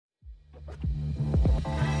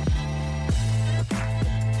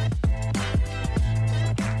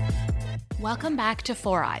Welcome back to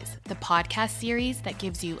Four Eyes, the podcast series that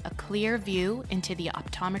gives you a clear view into the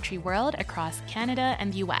optometry world across Canada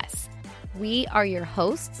and the US. We are your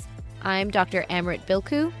hosts. I'm Dr. Amrit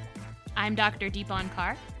Bilku. I'm Dr. Deepan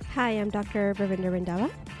Kaur. Hi, I'm Dr. Ravinder Randhawa.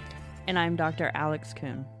 And I'm Dr. Alex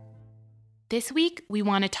Kuhn. This week, we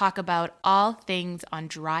want to talk about all things on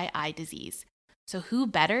dry eye disease. So who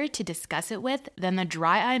better to discuss it with than the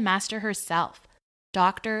dry eye master herself,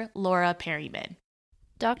 Dr. Laura Perryman.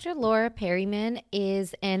 Dr. Laura Perryman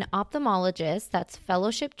is an ophthalmologist that's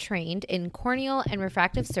fellowship trained in corneal and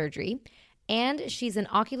refractive surgery, and she's an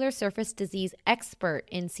ocular surface disease expert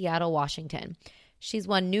in Seattle, Washington. She's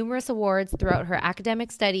won numerous awards throughout her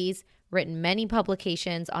academic studies, written many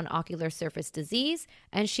publications on ocular surface disease,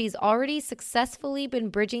 and she's already successfully been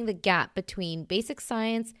bridging the gap between basic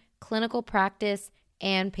science, clinical practice,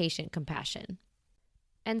 and patient compassion.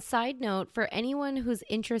 And side note, for anyone who's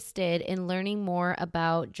interested in learning more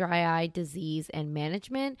about dry eye disease and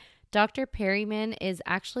management, Dr. Perryman is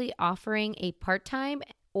actually offering a part-time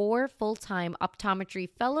or full-time optometry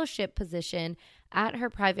fellowship position at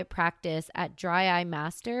her private practice at Dry Eye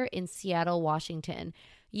Master in Seattle, Washington.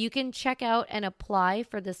 You can check out and apply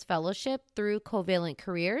for this fellowship through Covalent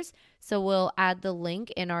Careers, so we'll add the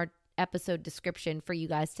link in our episode description for you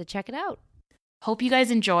guys to check it out. Hope you guys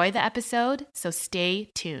enjoy the episode, so stay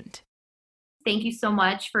tuned. Thank you so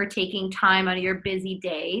much for taking time out of your busy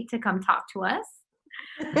day to come talk to us.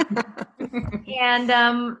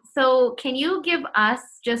 And so can you give us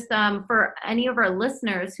just for any of our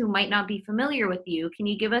listeners who might not be familiar with you, can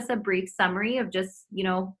you give us a brief summary of just,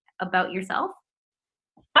 about yourself?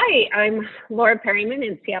 Hi, I'm Laura Perryman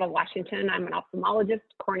in Seattle, Washington. I'm an ophthalmologist,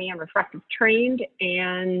 cornea and refractive trained,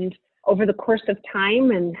 and over the course of time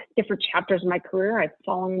and different chapters of my career, I've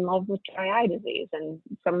fallen in love with dry eye disease. And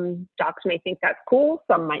some docs may think that's cool.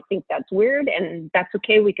 Some might think that's weird, and that's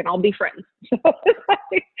okay. We can all be friends.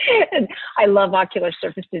 And I love ocular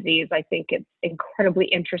surface disease. I think it's incredibly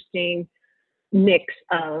interesting mix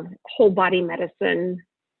of whole body medicine,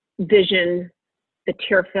 vision, the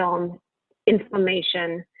tear film,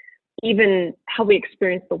 inflammation, even how we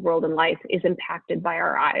experience the world and life is impacted by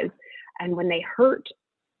our eyes. And when they hurt,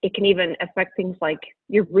 it can even affect things like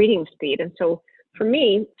your reading speed. And so for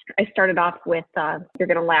me, I started off with, you're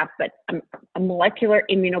going to laugh, but a molecular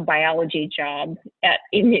immunobiology job at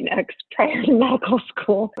Immunex prior to medical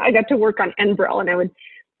school. I got to work on Enbrel, and I would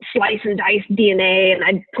slice and dice DNA, and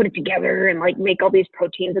I'd put it together and make all these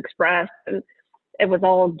proteins express. And it was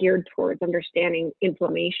all geared towards understanding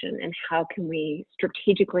inflammation and how can we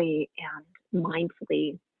strategically and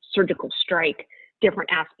mindfully surgical strike different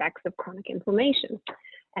aspects of chronic inflammation.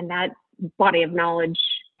 And that body of knowledge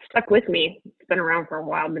stuck with me. It's been around for a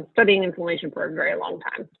while. I've been studying inflammation for a very long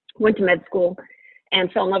time. Went to med school and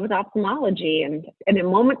fell in love with ophthalmology. And in a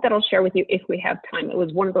moment that I'll share with you if we have time, it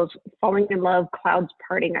was one of those falling in love, clouds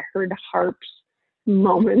parting, I heard harps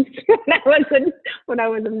moments when I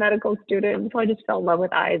was a medical student. So I just fell in love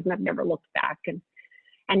with eyes, and I've never looked back. And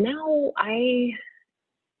now I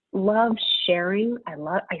love sharing.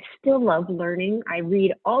 I still love learning. I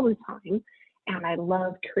read all the time. And I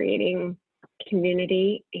love creating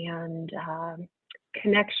community and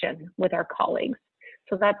connection with our colleagues.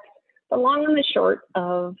 So that's the long and the short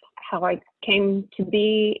of how I came to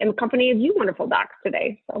be in the company of you wonderful docs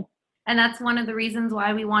today. And that's one of the reasons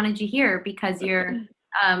why we wanted you here, because you're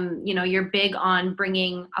big on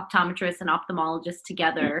bringing optometrists and ophthalmologists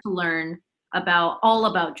together to learn all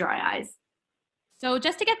about dry eyes. So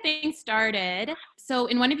just to get things started, so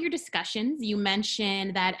in one of your discussions, you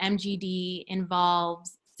mentioned that MGD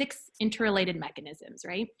involves 6 interrelated mechanisms,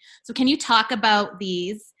 right? So can you talk about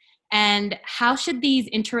these, and how should these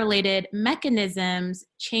interrelated mechanisms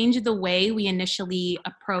change the way we initially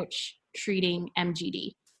approach treating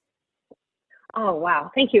MGD? Oh,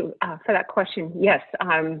 wow. Thank you for that question. Yes.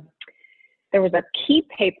 There was a key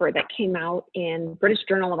paper that came out in British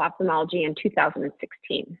Journal of Ophthalmology in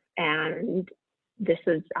 2016, and this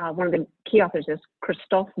is one of the key authors is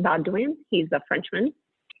Christophe Baudouin. He's a Frenchman.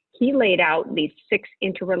 He laid out these 6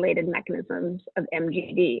 interrelated mechanisms of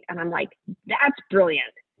MGD. And I'm like, that's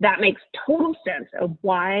brilliant. That makes total sense of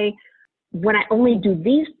why when I only do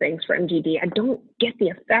these things for MGD, I don't get the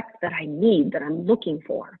effect that I need, that I'm looking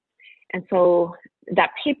for. And so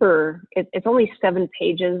that paper, it's only 7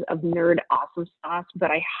 pages of nerd awesome sauce,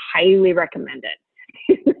 but I highly recommend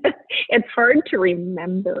it. It's hard to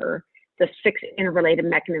remember the 6 interrelated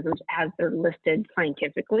mechanisms as they're listed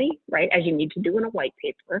scientifically, right, as you need to do in a white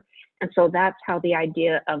paper. And so that's how the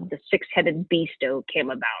idea of the 6-headed beasto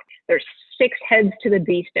came about. There's 6 heads to the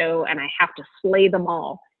beasto, and I have to slay them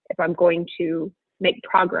all if I'm going to make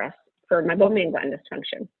progress for my bone main gland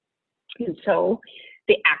dysfunction. And so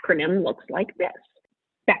the acronym looks like this: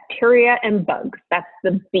 bacteria and bugs. That's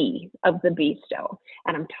the B of the BSTOW.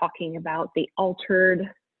 And I'm talking about the altered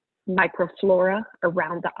microflora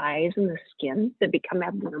around the eyes and the skin that become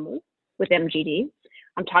abnormal with MGD.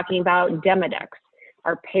 I'm talking about Demodex,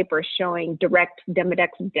 our paper showing direct Demodex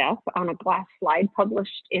death on a glass slide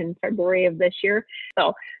published in February of this year.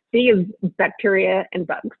 So B is bacteria and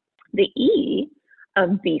bugs. The E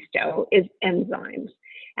of BSTOW is enzymes.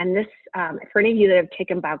 And this, for any of you that have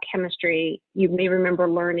taken biochemistry, you may remember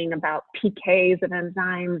learning about PKs of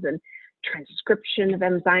enzymes and transcription of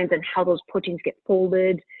enzymes and how those proteins get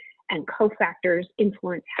folded, and cofactors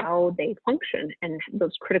influence how they function, and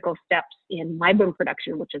those critical steps in mibome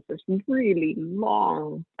production, which is this really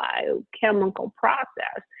long biochemical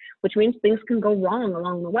process, which means things can go wrong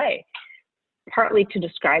along the way, partly to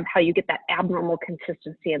describe how you get that abnormal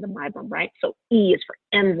consistency of the mibome, right? So E is for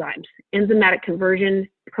enzymes, enzymatic conversion,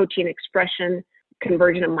 protein expression,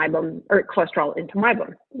 conversion of mibome or cholesterol into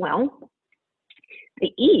mibome. Well,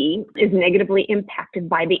 the E is negatively impacted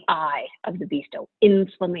by the I of the BSTOW,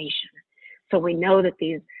 inflammation. So we know that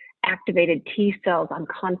these activated T cells on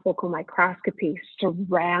confocal microscopy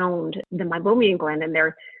surround the meibomian gland, and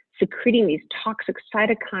they're secreting these toxic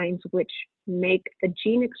cytokines which make the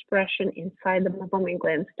gene expression inside the meibomian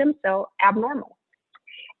gland stem cell abnormal.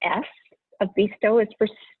 S of BSTOW is for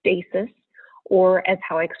stasis, or as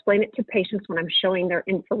how I explain it to patients when I'm showing their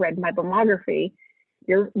infrared meibomography,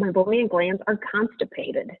 your meibomian glands are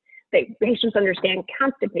constipated. Patients understand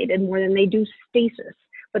constipated more than they do stasis,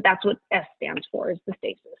 but that's what S stands for, is the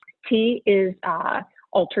stasis. T is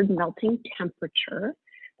altered melting temperature.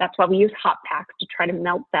 That's why we use hot packs to try to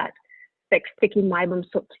melt that thick, sticky meibome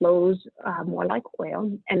so it flows more like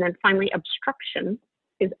oil. And then finally, obstruction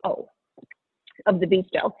is O of the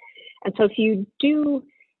BSTOW. And so if you do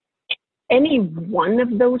any one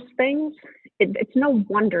of those things, it's no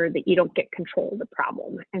wonder that you don't get control of the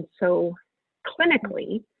problem. And so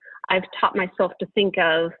clinically, I've taught myself to think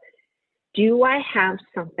of, do I have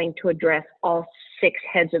something to address all 6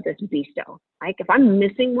 heads of this BSTOW? Like if I'm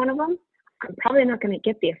missing one of them, I'm probably not going to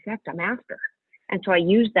get the effect I'm after. And so I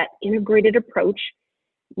use that integrated approach,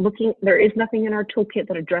 there is nothing in our toolkit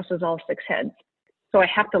that addresses all 6 heads. So I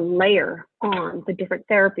have to layer on the different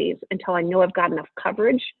therapies until I know I've got enough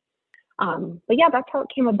coverage. But yeah, that's how it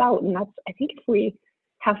came about. And I think if we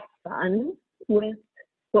have fun with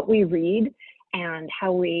what we read and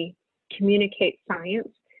how we communicate science,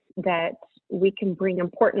 that we can bring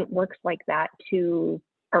important works like that to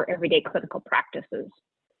our everyday clinical practices.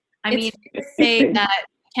 I mean, say that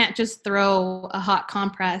you can't just throw a hot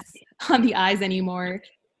compress on the eyes anymore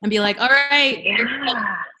and be like, all right,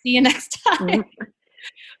 see you next time.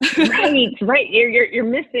 Right. You're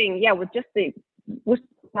missing, with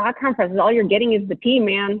hot compresses, all you're getting is the T,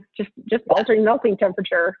 man. Just altering melting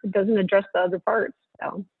temperature. It doesn't address the other parts.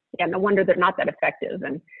 So yeah, no wonder they're not that effective.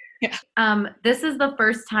 And this is the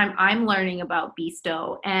first time I'm learning about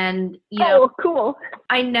BSTOW, and you know, cool.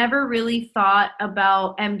 I never really thought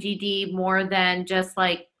about MGD more than just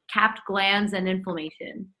like capped glands and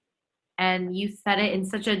inflammation. And you said it in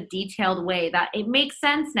such a detailed way that it makes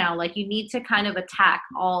sense now. Like you need to kind of attack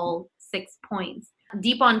all 6 points.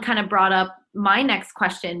 Deepan kind of brought up my next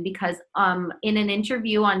question because in an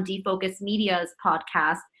interview on Defocus Media's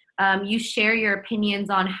podcast, you share your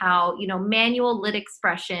opinions on how, manual lid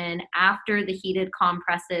expression after the heated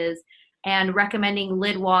compresses and recommending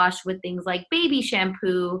lid wash with things like baby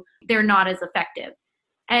shampoo, they're not as effective.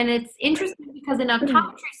 And it's interesting because in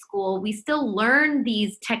optometry school, we still learn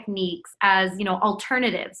these techniques as,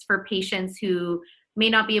 alternatives for patients who may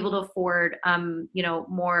not be able to afford,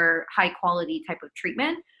 more high quality type of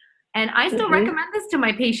treatment. And I still recommend this to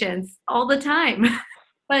my patients all the time.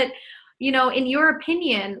 But, in your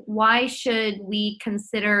opinion, why should we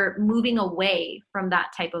consider moving away from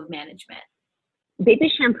that type of management? Baby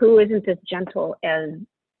shampoo isn't as gentle as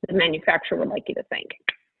the manufacturer would like you to think,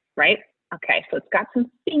 right? Okay, so it's got some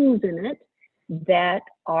things in it that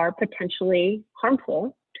are potentially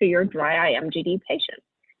harmful to your dry eye MGD patient.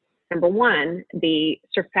 Number one, the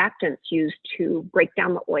surfactants used to break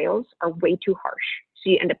down the oils are way too harsh, so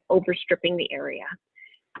you end up overstripping the area.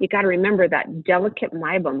 You got to remember that delicate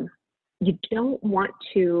meibome, you don't want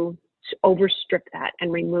to overstrip that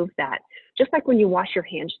and remove that. Just like when you wash your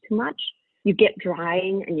hands too much, you get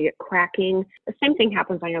drying and you get cracking. The same thing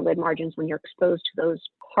happens on your lid margins when you're exposed to those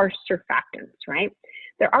harsh surfactants, right?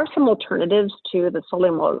 There are some alternatives to the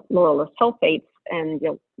sodium lauryl sulfates, and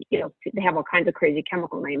they have all kinds of crazy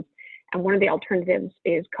chemical names. And one of the alternatives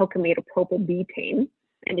is cocametopropyl-betaine.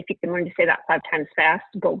 And if you can learn to say that 5 times fast,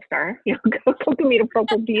 gold star.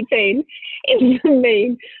 Cocametopropyl-betaine is the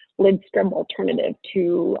main lid scrub alternative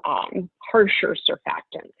to harsher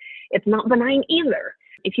surfactant. It's not benign either.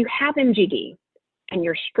 If you have MGD and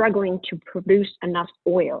you're struggling to produce enough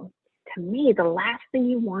oil, to me, the last thing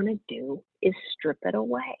you want to do is strip it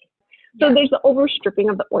away. So there's the overstripping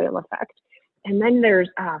of the oil effect. And then there's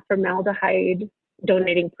formaldehyde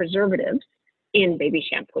donating preservatives in baby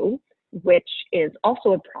shampoo, which is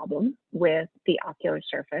also a problem with the ocular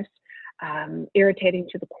surface, irritating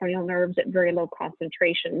to the corneal nerves at very low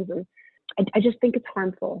concentrations. And I just think it's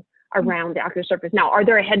harmful around the ocular surface. Now, are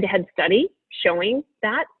there a head-to-head study showing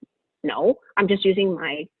that? No, I'm just using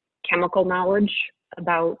my chemical knowledge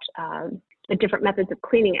about the different methods of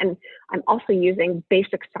cleaning. And I'm also using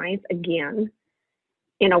basic science again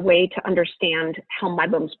in a way to understand how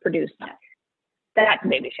meibomians produce that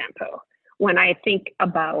baby shampoo. When I think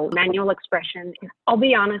about manual expression, I'll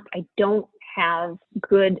be honest, I don't have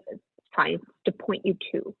good science to point you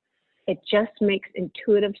to. It just makes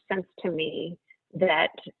intuitive sense to me that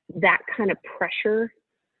that kind of pressure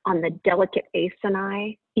on the delicate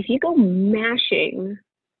acini, if you go mashing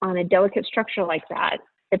on a delicate structure like that,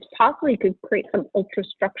 it possibly could create some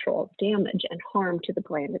ultrastructural damage and harm to the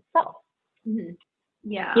gland itself. Mm-hmm.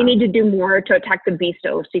 Yeah. You need to do more to attack the B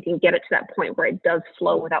stove so you can get it to that point where it does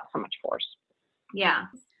flow without so much force. Yeah.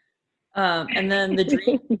 And then the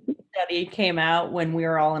DREAM study came out when we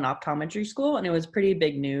were all in optometry school, and it was pretty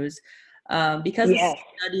big news because the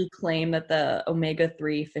study claimed that the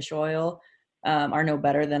omega-3 fish oil are no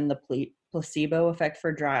better than the placebo effect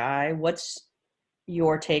for dry eye. What's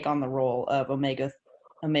your take on the role of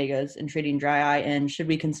omegas in treating dry eye, and should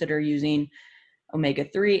we consider using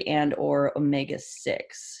omega-3 and or omega-6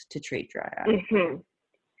 to treat dry eye? Mm-hmm.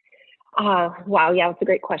 Wow, yeah, that's a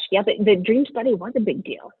great question. Yeah, the DREAM study was a big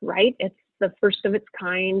deal, right? It's the first of its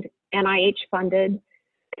kind, NIH funded,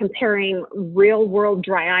 comparing real world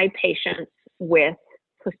dry eye patients with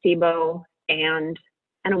placebo and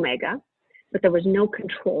an omega, but there was no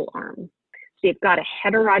control arm. So you've got a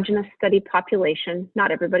heterogeneous study population,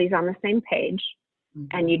 not everybody's on the same page,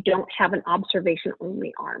 and you don't have an observation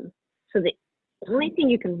only arm. So the only thing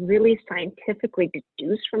you can really scientifically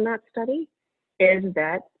deduce from that study is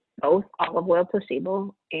that both olive oil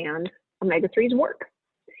placebo and omega-3s work.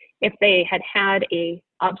 If they had had a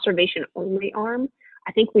observation only arm,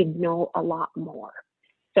 I think we'd know a lot more.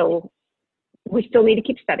 So we still need to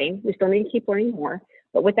keep studying. We still need to keep learning more.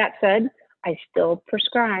 But with that said, I still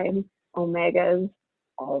prescribe omegas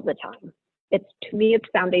all the time. To me, it's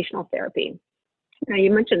foundational therapy. Now,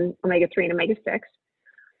 you mentioned omega-3 and omega-6.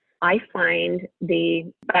 I find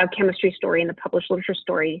the biochemistry story and the published literature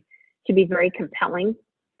story to be very compelling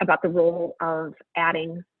about the role of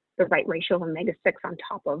adding the right ratio of omega-6 on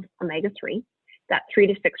top of omega-3. That 3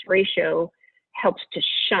 to 6 ratio helps to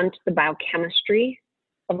shunt the biochemistry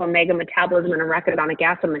of omega metabolism and arachidonic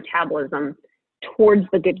acid metabolism towards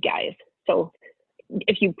the good guys. So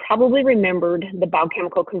if you probably remembered the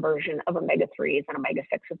biochemical conversion of omega-3s and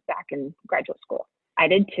omega-6s back in graduate school. I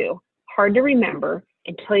did too. Hard to remember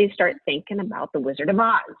until you start thinking about the Wizard of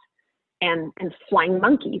Oz and flying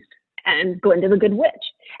monkeys and Glinda the Good Witch.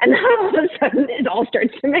 And then all of a sudden it all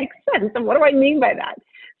starts to make sense. And what do I mean by that?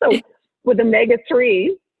 So with omega-3,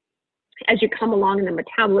 as you come along in the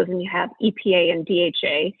metabolism, you have EPA and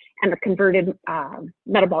DHA, and the converted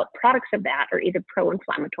metabolic products of that are either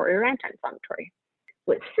pro-inflammatory or anti-inflammatory.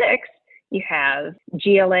 With 6, you have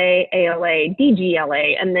GLA, ALA,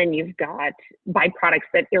 DGLA, and then you've got byproducts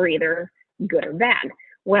that are either good or bad.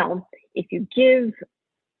 Well, if you give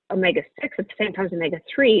omega-6 at the same time as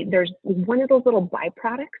omega-3, there's one of those little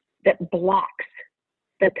byproducts that blocks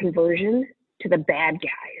the conversion to the bad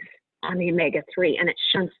guys on the omega-3, and it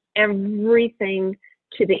shunts everything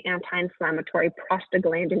to the anti-inflammatory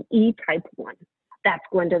prostaglandin E type 1. That's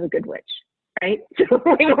Glinda the Good Witch, right? So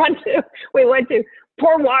we want to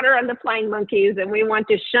pour water on the flying monkeys, and we want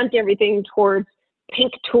to shunt everything towards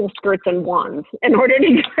pink tulle skirts and wands in order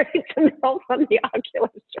to get some help on the ocular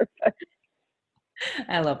surface.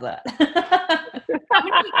 I love that.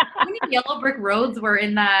 How many yellow brick roads were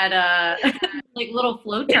in that like little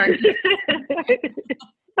flow chart?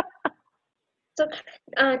 So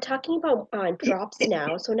talking about drops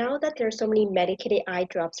now, so now that there's so many medicated eye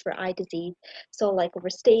drops for eye disease, so like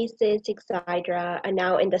Restasis, Xiidra, and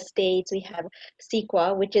now in the States we have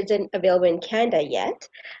Cequa, which isn't available in Canada yet.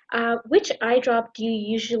 Which eye drop do you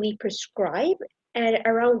usually prescribe, and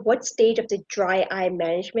around what stage of the dry eye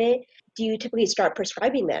management do you typically start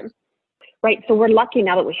prescribing them? Right, so we're lucky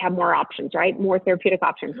now that we have more options, right? More therapeutic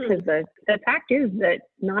options, because the fact is that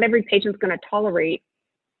not every patient's going to tolerate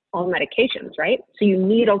all medications, right? So you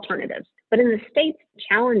need alternatives. But in the States, the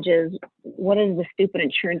challenge is, what does the stupid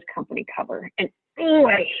insurance company cover? And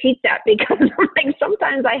I hate that, because like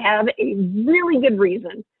sometimes I have a really good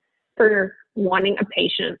reason for wanting a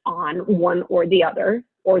patient on one or the other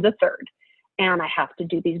or the third. And I have to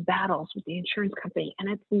do these battles with the insurance company, and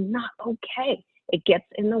it's not okay. It gets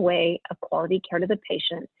in the way of quality care to the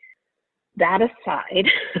patient. That aside,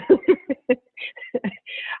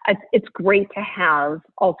 it's great to have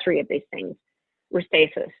all three of these things.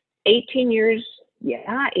 Restasis, 18 years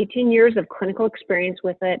of clinical experience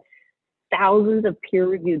with it, thousands of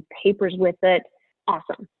peer-reviewed papers with it.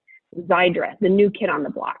 Awesome. Xiidra, the new kid on the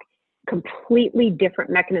block, completely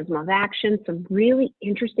different mechanism of action, some really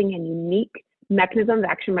interesting and unique mechanism of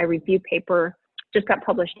action. My review paper just got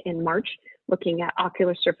published in March, looking at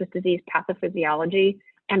ocular surface disease pathophysiology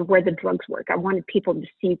and where the drugs work. I wanted people to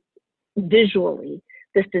see visually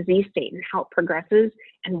this disease state and how it progresses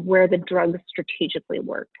and where the drugs strategically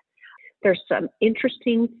work. There's some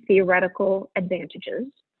interesting theoretical advantages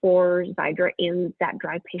for Xiidra in that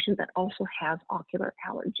dry patient that also has ocular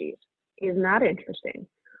allergies. Isn't that interesting?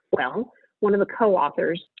 Well, one of the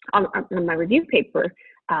co-authors on my review paper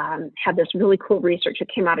had this really cool research that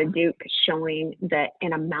came out of Duke showing that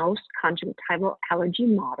in a mouse conjunctival allergy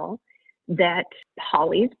model, that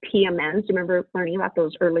polys, PMNs, remember learning about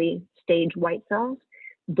those early stage white cells?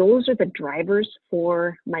 Those are the drivers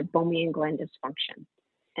for meibomian gland dysfunction.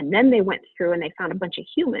 And then they went through and they found a bunch of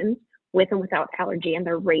humans with and without allergy and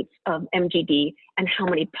their rates of MGD and how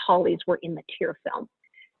many polys were in the tear film.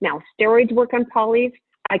 Now, steroids work on polys.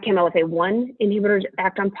 I came out with one inhibitors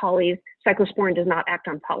act on polys. Cyclosporin does not act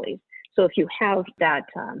on polys. So if you have that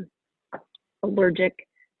allergic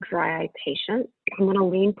dry eye patient, I'm going to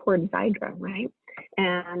lean toward Xiidra, right?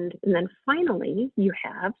 And then finally, you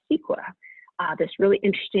have Cequa, this really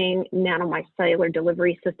interesting nanomicellular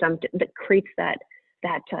delivery system that creates that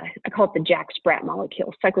I call it the Jack Sprat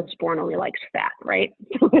molecule. Cyclosporin only likes fat, right?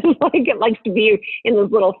 So it's like it likes to be in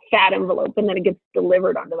this little fat envelope, and then it gets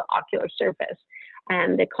delivered onto the ocular surface.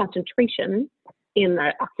 And the concentration in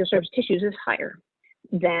the ocular surface tissues is higher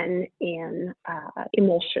than in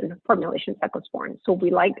emulsion formulation cyclosporin. So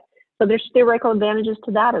there's theoretical advantages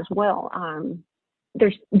to that as well.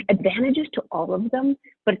 There's advantages to all of them,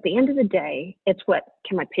 but at the end of the day, it's what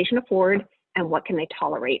can my patient afford and what can they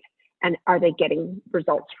tolerate? And are they getting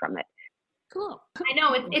results from it? Cool. I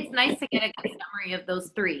know it's nice to get a good summary of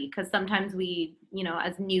those three, because sometimes we,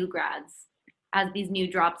 as new grads, as these new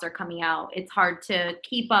drops are coming out, it's hard to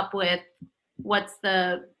keep up with what's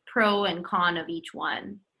the pro and con of each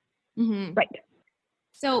one. Mm-hmm. Right.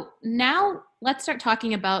 So now let's start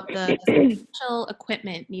talking about the special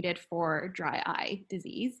equipment needed for dry eye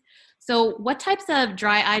disease. So what types of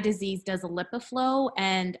dry eye disease does Lipiflow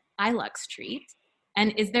and Ilux treat?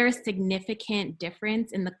 And is there a significant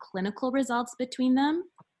difference in the clinical results between them?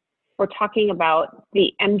 We're talking about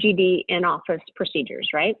the MGD in-office procedures,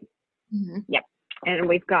 right? Mm-hmm. Yep. And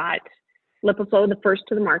we've got Lipiflow, the first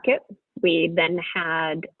to the market. We then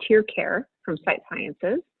had TearCare from Sight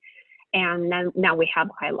Sciences. And then now we have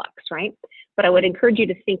Ilux, right? But I would encourage you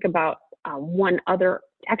to think about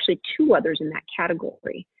two others in that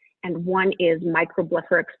category. And one is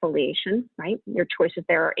microblepharoexfoliation, exfoliation, right? Your choices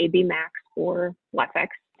there are AB Max or Lefex.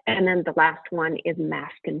 And then the last one is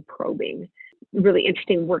masking probing. Really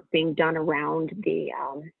interesting work being done around the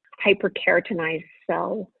hyperkeratinized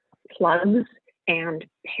cell plugs and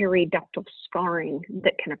periductal scarring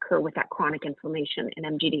that can occur with that chronic inflammation in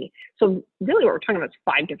MGD. So really what we're talking about is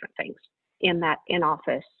 5 different things in that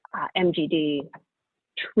in-office MGD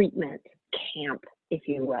treatment camp, if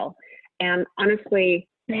you will. And honestly,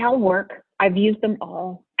 they all work. I've used them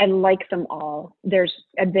all. I like them all. There's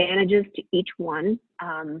advantages to each one.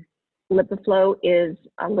 Lipiflow is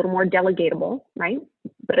a little more delegatable, right?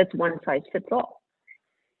 But it's one size fits all.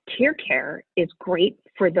 TearCare is great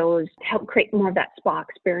for those to help create more of that spa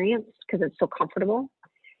experience because it's so comfortable.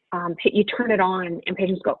 You turn it on and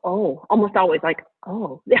patients go, oh, almost always like,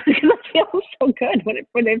 oh, because it feels so good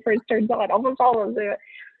when it first turns on, almost always do it.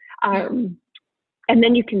 And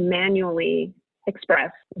then you can manually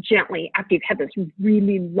express gently after you've had this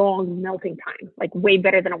really long melting time, like way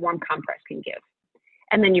better than a warm compress can give.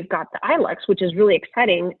 And then you've got the Ilux, which is really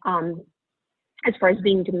exciting as far as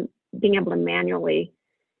being able to manually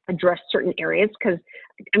address certain areas. Because,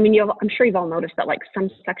 I mean, I'm sure you've all noticed that like some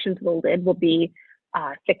sections of the lid will be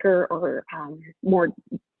thicker or more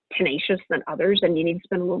tenacious than others, and you need to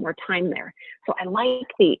spend a little more time there. So I like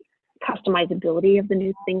the customizability of the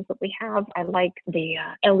new things that we have. I like the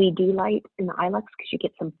LED light in the Ilux because you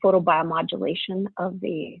get some photobiomodulation of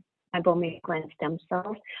the meibomian gland stem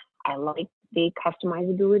cells. I like the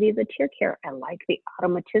customizability of the tear care. I like the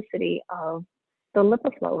automaticity of the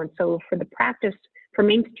LipiFlow. And so for the practice, for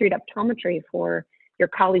Main Street Optometry, for your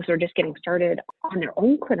colleagues who are just getting started on their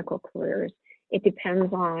own clinical careers, it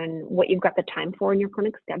depends on what you've got the time for in your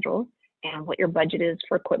clinic schedule and what your budget is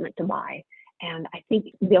for equipment to buy. And I think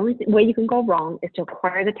the only way you can go wrong is to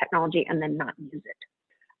acquire the technology and then not use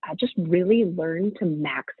it. Just really learn to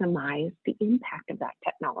maximize the impact of that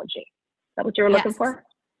technology. Is that what you were looking for?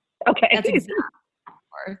 Okay. That's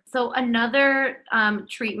exactly. So another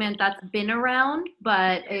treatment that's been around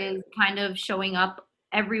but is kind of showing up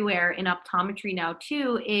everywhere in optometry now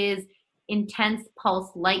too is intense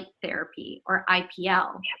pulse light therapy, or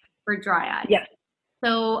IPL, for dry eyes. Yes.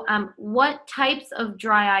 So what types of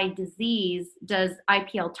dry eye disease does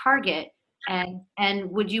IPL target? And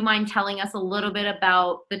would you mind telling us a little bit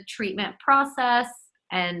about the treatment process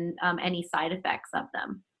and any side effects of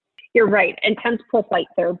them? You're right. Intense pulse light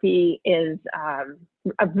therapy is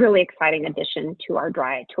a really exciting addition to our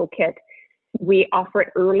dry eye toolkit. We offer it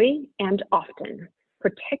early and often,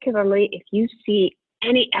 particularly if you see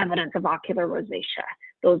any evidence of ocular rosacea,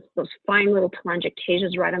 those fine little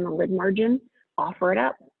telangiectasias right on the lid margin. Offer it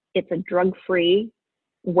up. It's a drug-free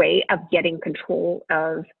way of getting control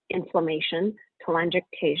of inflammation,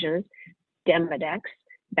 telangiectasias, Demodex,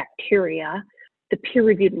 bacteria. The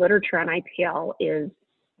peer-reviewed literature on IPL is,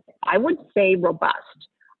 I would say, robust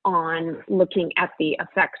on looking at the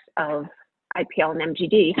effects of IPL and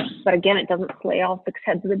MGD. But again, it doesn't slay all 6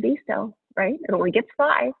 heads of the beast, though, right? It only gets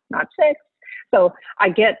 5, not 6. So I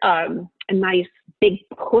get a nice big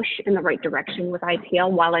push in the right direction with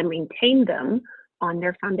IPL while I maintain them on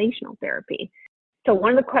their foundational therapy. So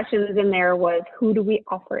one of the questions in there was, who do we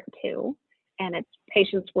offer it to? And it's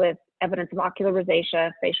patients with evidence of ocular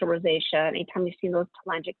rosacea, facial rosacea, anytime you've seen those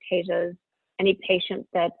telangiectasias, any patient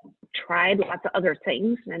that tried lots of other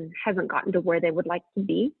things and hasn't gotten to where they would like to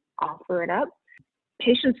be, offer it up.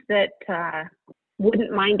 Patients that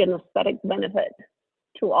wouldn't mind an aesthetic benefit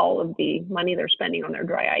to all of the money they're spending on their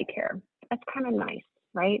dry eye care. That's kind of nice,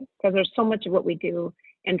 right? Because there's so much of what we do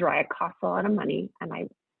in dry eye costs a lot of money, and I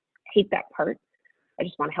hate that part. I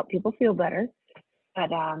just want to help people feel better.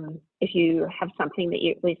 But if you have something that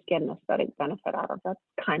you at least get an aesthetic benefit out of, that's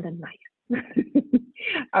kind of nice.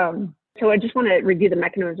 So I just want to review the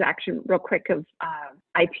mechanism of action real quick of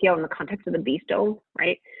IPL in the context of the BSTOW,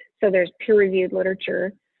 right? So there's peer-reviewed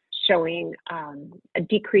literature showing a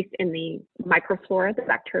decrease in the microflora, the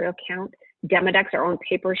bacterial count. Demodex, our own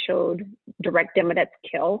paper showed direct Demodex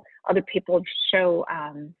kill. Other people show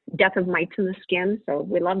death of mites in the skin, so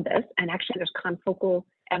we love this. And actually there's confocal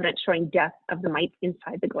evidence showing death of the mites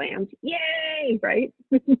inside the glands. Yay, right?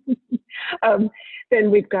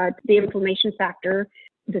 Then we've got the inflammation factor.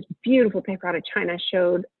 This beautiful paper out of China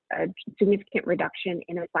showed a significant reduction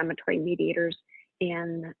in inflammatory mediators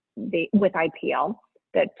with IPL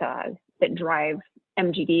that drive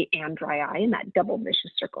MGD and dry eye in that double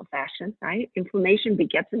vicious circle fashion, right? Inflammation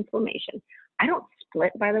begets inflammation. I don't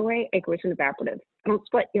split, by the way, aqueous and evaporative. I don't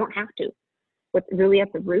split. You don't have to. What's really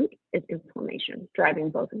at the root is inflammation, driving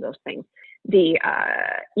both of those things. There's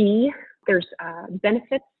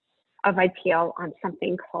benefits of IPL on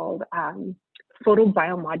something called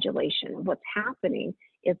photobiomodulation. What's happening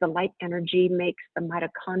is the light energy makes the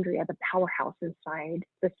mitochondria, the powerhouse inside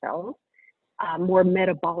the cells, more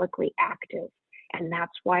metabolically active. And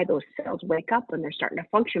that's why those cells wake up when they're starting to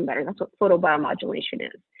function better. That's what photobiomodulation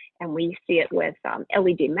is. And we see it with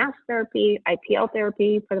LED mask therapy, IPL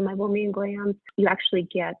therapy for the meibomian glands. You actually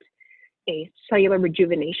get a cellular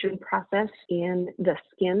rejuvenation process in the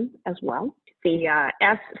skin as well. The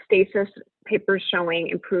S-stasis papers showing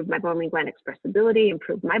improved meibomian gland expressibility,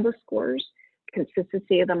 improved MIBO scores,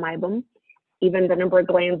 consistency of the meibum, even the number of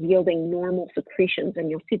glands yielding normal secretions. And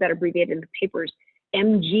you'll see that abbreviated in the papers,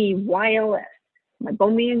 MGYLS.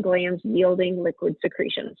 Meibomian glands yielding liquid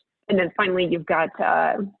secretions. And then finally, you've got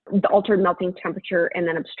the altered melting temperature and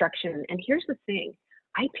then obstruction. And here's the thing,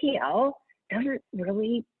 IPL doesn't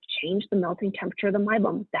really change the melting temperature of the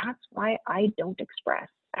meibum. That's why I don't express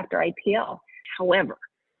after IPL. However,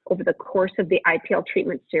 over the course of the IPL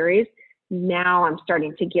treatment series, now I'm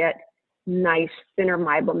starting to get nice thinner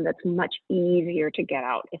meibum that's much easier to get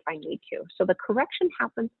out if I need to. So the correction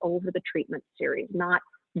happens over the treatment series, not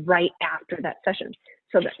right after that session.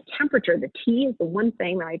 So the temperature, the T, is the one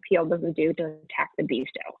thing that IPL doesn't do to attack the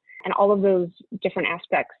BSTOW. And all of those different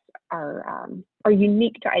aspects are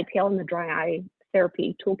unique to IPL in the dry eye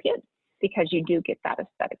therapy toolkit because you do get that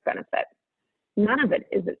aesthetic benefit. None of it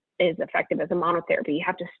is effective as a monotherapy. You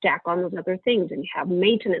have to stack on those other things, and you have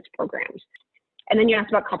maintenance programs. And then you asked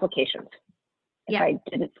about complications. If I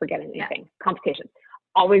didn't forget anything, complications.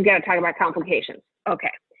 always got to talk about complications.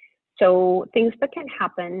 Okay. So things that can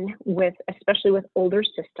happen with, especially with older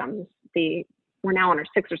systems, we're now on our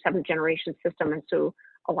 6th or 7th generation system. And so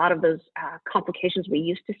a lot of those complications we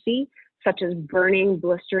used to see, such as burning,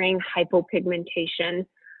 blistering, hypopigmentation,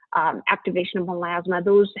 activation of melasma,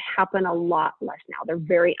 those happen a lot less now. They're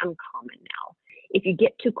very uncommon now. If you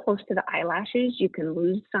get too close to the eyelashes, you can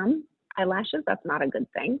lose some eyelashes. That's not a good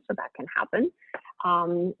thing, so that can happen.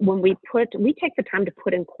 When we take the time to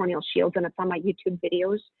put in corneal shields, and it's on my YouTube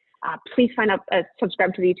videos. Please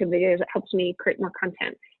subscribe to the YouTube videos. It helps me create more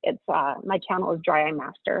content. It's my channel is Dry Eye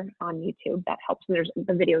Master on YouTube. That helps, and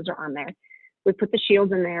the videos are on there. We put the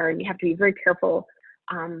shields in there, and you have to be very careful.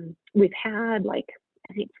 We've had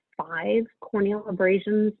I think 5 corneal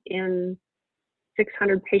abrasions in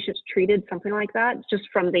 600 patients treated, something like that, just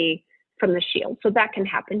from the shield. So that can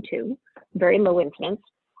happen too. Very low incidence.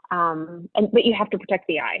 But you have to protect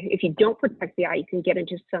the eye. If you don't protect the eye, you can get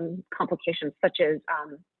into some complications such as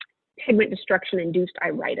pigment destruction-induced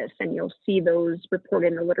iritis, and you'll see those reported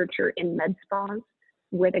in the literature in med spas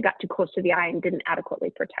where they got too close to the eye and didn't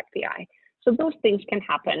adequately protect the eye. So those things can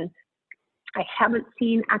happen. I haven't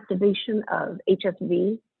seen activation of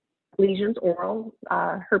HSV lesions, oral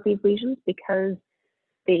herpes lesions, because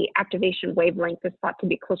the activation wavelength is thought to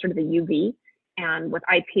be closer to the UV, and with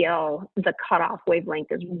IPL, the cutoff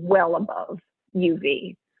wavelength is well above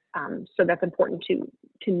UV. So that's important to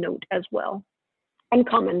note as well.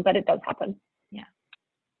 Uncommon, but it does happen. Yeah.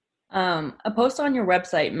 A post on your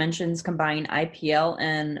website mentions combining IPL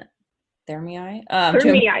and thermi-eye.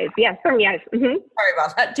 Thermi-eyes, yes, thermi-eyes. Mm-hmm. Sorry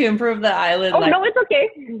about that. To improve the eyelid. Oh, no, it's okay.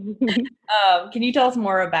 Can you tell us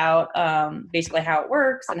more about basically how it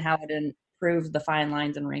works and how it improves the fine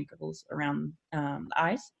lines and wrinkles around the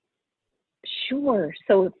eyes? Sure.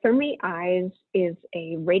 So thermi-eyes is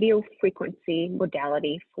a radio frequency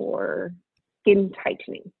modality for skin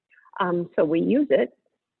tightening. So we use it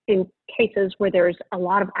in cases where there's a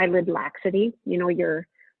lot of eyelid laxity, your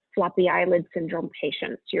floppy eyelid syndrome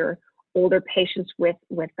patients, your older patients with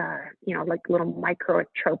like little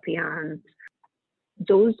microatropions.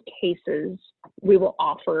 Those cases, we will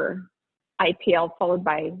offer IPL followed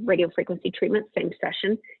by radiofrequency treatment, same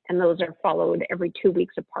session, and those are followed every 2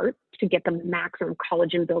 weeks apart to get the maximum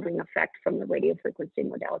collagen building effect from the radiofrequency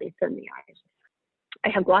modality thermi-eyes. I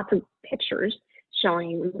have lots of pictures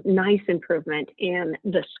showing nice improvement in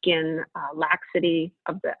the skin laxity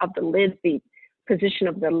of the lid, the position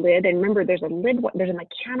of the lid. And remember, there's a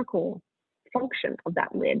mechanical function of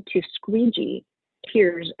that lid to squeegee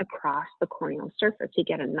tears across the corneal surface. You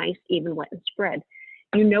get a nice even wet and spread.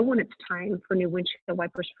 You know when it's time for new windshield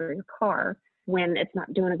wipers for your car when it's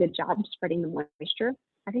not doing a good job spreading the moisture.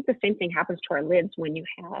 I think the same thing happens to our lids when you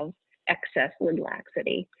have excess lid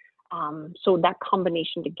laxity. So that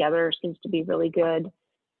combination together seems to be really good.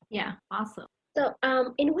 Yeah, awesome. So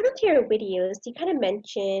in one of your videos, you kind of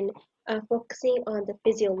mentioned focusing on the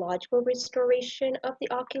physiological restoration of the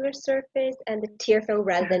ocular surface and the tear film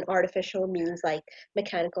rather than artificial means like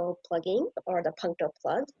mechanical plugging or the punctal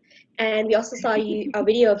plugs. And we also saw a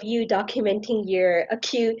video of you documenting your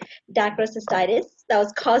acute dacryocystitis that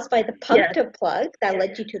was caused by the punctal plug that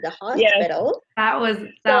led you to the hospital. Yes. That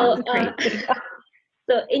was great.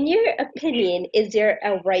 So in your opinion, is there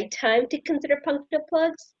a right time to consider punctal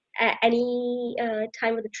plugs at any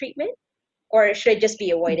time of the treatment, or should it just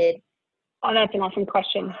be avoided? Oh, that's an awesome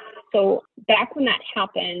question. So back when that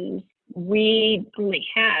happened, we only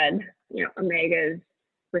had, omegas,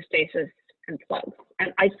 Restasis, and plugs.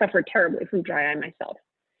 And I suffered terribly from dry eye myself.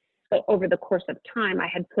 So over the course of time, I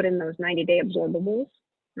had put in those 90-day absorbables,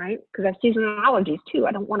 right? Because I have seasonal allergies too.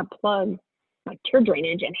 I don't want to plug my tear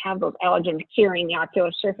drainage and have those allergens curing the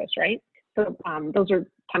ocular surface, right? So those are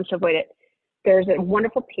times to avoid it. There's a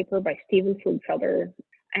wonderful paper by Steven Flugfelder,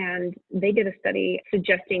 and they did a study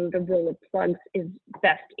suggesting the role of plugs is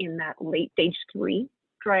best in that late stage 3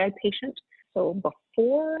 dry eye patient. So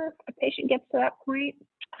before a patient gets to that point,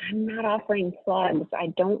 I'm not offering plugs.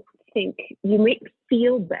 I don't think you may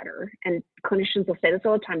feel better. And clinicians will say this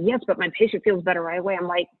all the time. Yes, but my patient feels better right away. I'm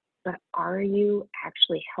like, but are you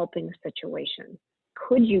actually helping the situation?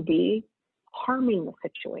 Could you be harming the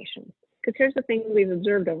situation? Because here's the thing we've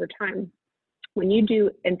observed over time. When you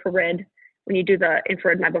do the infrared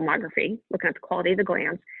meibomography, looking at the quality of the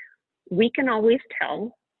glands, we can always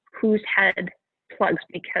tell who's had plugs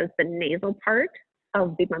because the nasal part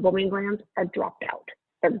of the meibomian glands are dropped out.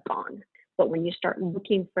 They're gone. But when you start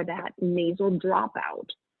looking for that nasal dropout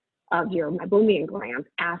of your meibomian glands,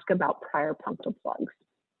 ask about prior punctal plugs.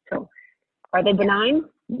 So are they benign?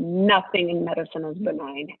 Nothing in medicine is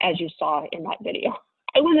benign, as you saw in that video.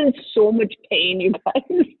 I was in so much pain, you guys.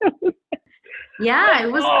 Yeah,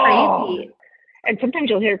 it was crazy. And sometimes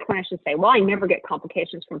you'll hear clinicians say, well, I never get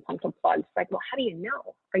complications from punctal plugs. Like, well, how do you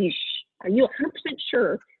know? Are you 100%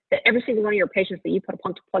 sure that every single one of your patients that you put a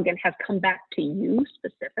punctal plug in has come back to you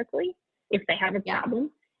specifically if they have a problem?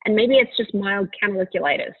 And maybe it's just mild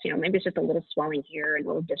canaliculitis. Maybe it's just a little swelling here and a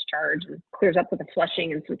little discharge and clears up with a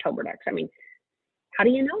flushing and some Tobradex. I mean, how do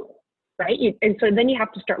you know? Right? And so then you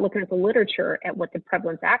have to start looking at the literature at what the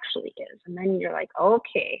prevalence actually is. And then you're like,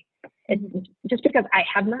 okay, just because I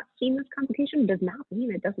have not seen this complication does not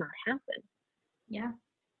mean it does not happen. Yeah.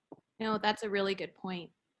 No, that's a really good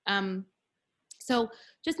point. So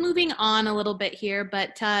just moving on a little bit here,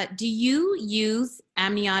 but do you use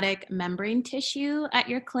amniotic membrane tissue at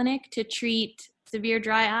your clinic to treat severe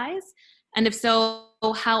dry eyes? And if so,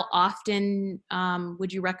 how often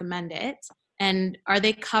would you recommend it? And are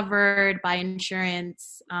they covered by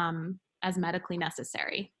insurance as medically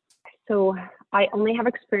necessary? So I only have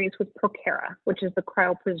experience with Procera, which is the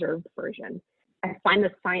cryopreserved version. I find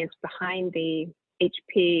the science behind the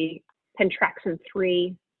HP Pentraxin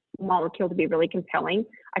 3 molecule to be really compelling.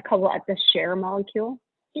 I call it the share molecule.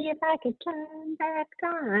 If I could turn back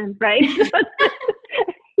time, right?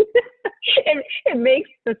 it makes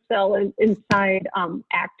the cell inside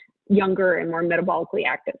act younger and more metabolically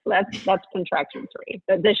active. So that's Pentraxin 3,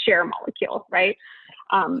 the share molecule, right?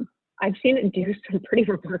 I've seen it do some pretty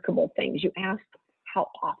remarkable things. You ask how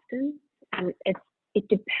often, and it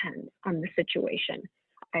depends on the situation.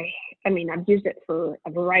 I mean, I've used it for a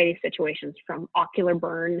variety of situations, from ocular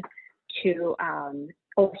burn to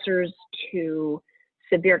ulcers to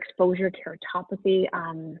severe exposure keratopathy.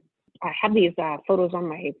 I have these photos on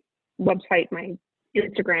my website, my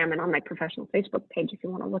Instagram, and on my professional Facebook page if you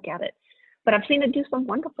want to look at it. But I've seen it do some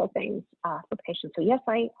wonderful things for patients. So yes,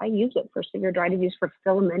 I use it for severe dry disease, for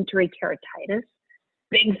filamentary keratitis.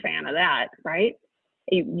 Big fan of that, right?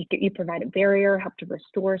 You provide a barrier, help to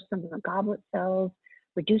restore some of the goblet cells,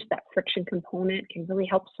 reduce that friction component, can really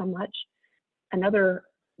help so much. Another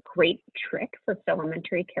great trick for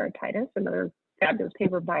filamentary keratitis, another fabulous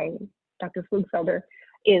paper by Dr. Flugfelder,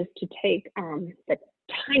 is to take the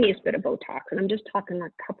tiniest bit of Botox, and I'm just talking a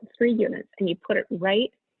couple, 3 units, and you put it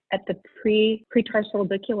right at the pretarsal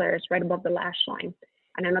right above the lash line.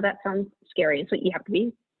 And I know that sounds scary, so you have to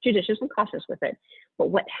be judicious and cautious with it. But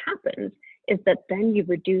what happens is that then you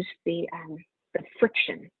reduce the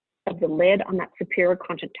friction of the lid on that superior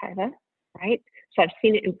conjunctiva, right? So I've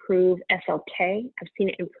seen it improve SLK. I've seen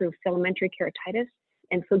it improve filamentary keratitis.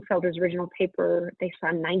 In Flugfelder's original paper, they saw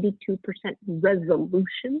 92%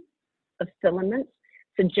 resolution of filaments,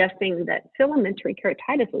 suggesting that filamentary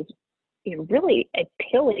keratitis is really a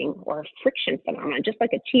pilling or a friction phenomenon, just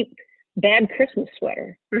like a cheap, bad Christmas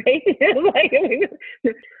sweater, right?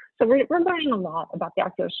 So we're learning a lot about the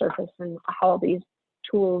ocular surface and how these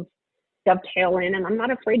tools dovetail in, and I'm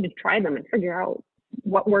not afraid to try them and figure out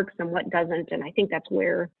what works and what doesn't. And I think that's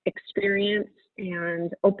where experience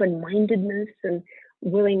and open-mindedness and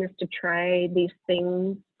willingness to try these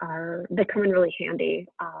things they come in really handy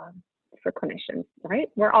for clinicians, right?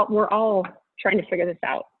 We're all trying to figure this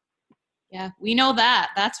out. Yeah, we know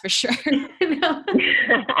that. That's for sure.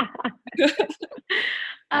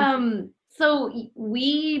 So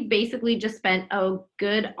we basically just spent a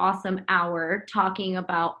good, awesome hour talking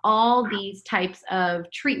about all these types of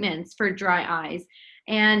treatments for dry eyes.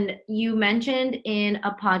 And you mentioned in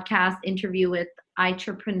a podcast interview with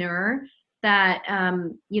iTrepreneur that,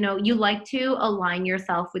 you like to align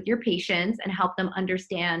yourself with your patients and help them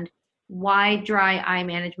understand why dry eye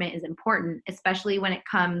management is important, especially when it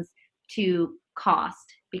comes to cost,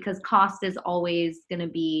 because cost is always going to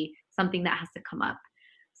be something that has to come up.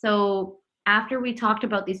 So after we talked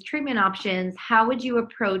about these treatment options, how would you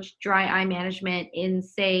approach dry eye management in,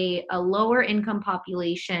 say, a lower income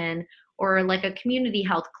population or like a community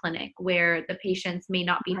health clinic where the patients may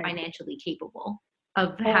not be financially capable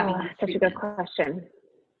of having these such a good question.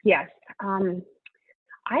 Yes.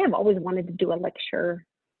 I have always wanted to do a lecture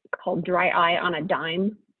called Dry Eye on a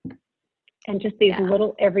Dime, and just these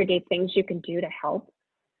little everyday things you can do to help.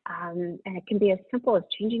 And it can be as simple as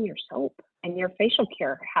changing your soap and your facial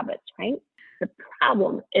care habits, right? The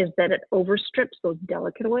problem is that it overstrips those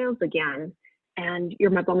delicate oils again, and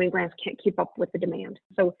your meibomian glands can't keep up with the demand.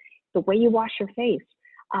 So the way you wash your face,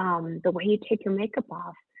 the way you take your makeup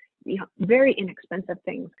off, very inexpensive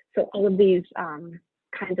things. So all of these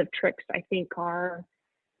kinds of tricks, I think, are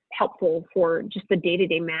helpful for just the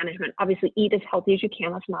day-to-day management. Obviously, eat as healthy as you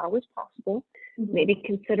can. That's not always possible. Mm-hmm. Maybe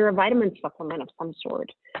consider a vitamin supplement of some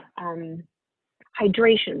sort.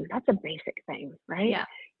 Hydration, that's a basic thing, right? Yeah.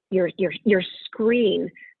 Your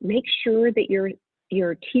screen, make sure that your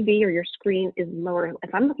TV or your screen is lower.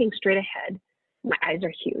 If I'm looking straight ahead, my eyes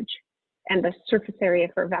are huge. And the surface area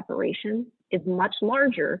for evaporation is much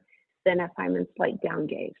larger than if I'm in slight down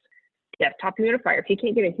gaze. Desktop humidifier. If you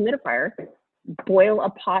can't get a humidifier, boil a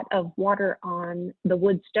pot of water on the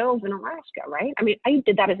wood stove in Alaska, right? I mean, I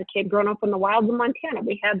did that as a kid growing up in the wilds of Montana.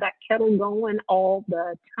 We had that kettle going all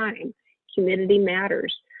the time. Humidity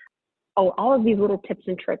matters. Oh, all of these little tips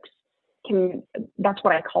and tricks that's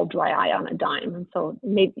what I call dry eye on a dime. And so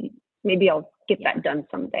maybe I'll get that done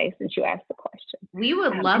someday since you asked the question. We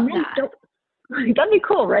would love that. That'd be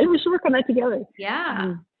cool, right? We should work on that together.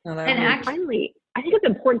 Yeah. And finally, I think it's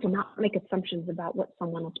important to not make assumptions about what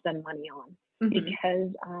someone will spend money on,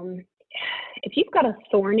 because if you've got a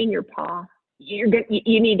thorn in your paw, you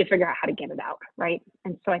need to figure out how to get it out, right?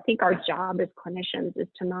 And so I think our job as clinicians is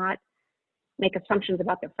to not make assumptions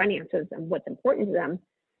about their finances and what's important to them.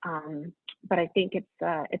 But I think it's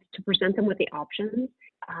to present them with the options,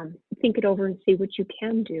 think it over and see what you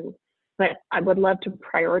can do. But I would love to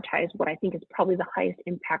prioritize what I think is probably the highest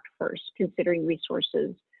impact first, considering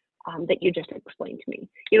resources that you just explained to me,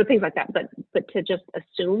 things like that. But to just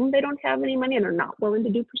assume they don't have any money and are not willing to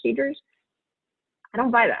do procedures, I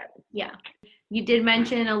don't buy that. Yeah. You did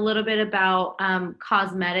mention a little bit about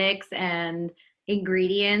cosmetics and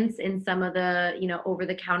ingredients in some of the,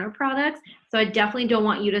 over-the-counter products. So I definitely don't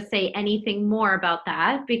want you to say anything more about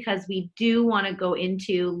that, because we do want to go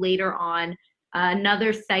into later on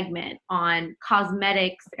another segment on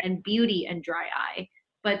cosmetics and beauty and dry eye.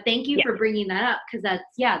 But thank you for bringing that up, because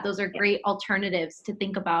those are great alternatives to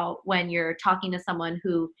think about when you're talking to someone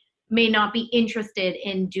who may not be interested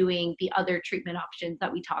in doing the other treatment options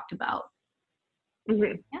that we talked about.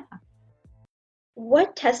 Mm-hmm. Yeah.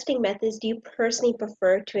 What testing methods do you personally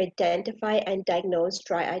prefer to identify and diagnose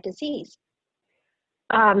dry eye disease?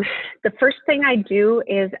 The first thing I do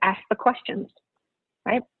is ask the questions,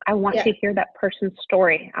 right? I want to hear that person's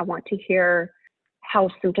story. I want to hear how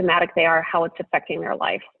symptomatic they are, how it's affecting their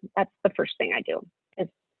life. That's the first thing I do, is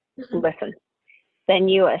listen. Then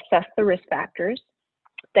you assess the risk factors.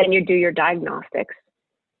 Then you do your diagnostics.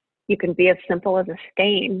 You can be as simple as a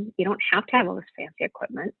stain. You don't have to have all this fancy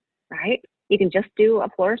equipment, right? You can just do a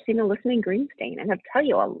fluorescein and listening green stain, and it'll tell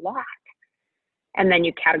you a lot. And then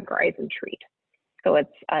you categorize and treat. So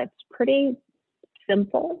it's pretty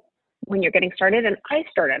simple when you're getting started. And I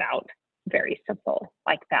started out very simple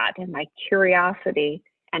like that. And my curiosity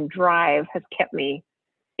and drive has kept me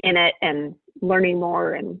in it and learning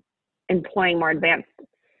more and employing more advanced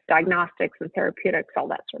diagnostics and therapeutics, all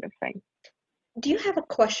that sort of thing. Do you have a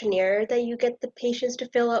questionnaire that you get the patients to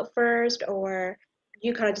fill out first, or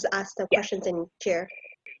you kind of just ask them questions and share?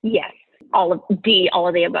 Yes, all of the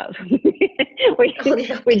above. we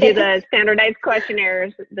do the standardized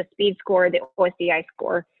questionnaires, the speed score, the OSDI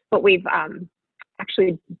score, but we've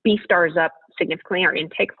actually beefed ours up significantly, our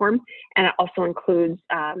intake form, and it also includes,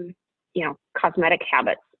 cosmetic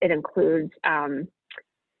habits. It includes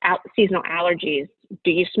seasonal allergies.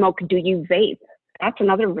 Do you smoke? Do you vape? That's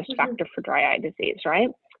another risk factor for dry eye disease, right?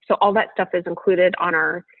 So all that stuff is included on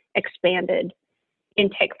our expanded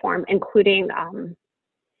intake form, including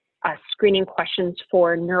screening questions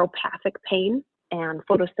for neuropathic pain and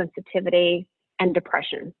photosensitivity and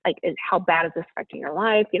depression. Like, how bad is this affecting your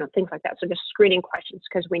life? Things like that. So just screening questions,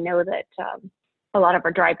 because we know that a lot of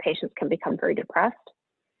our dry patients can become very depressed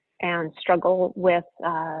and struggle with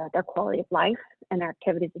their quality of life and their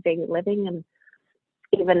activities of daily living, and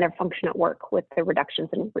even their function at work with the reductions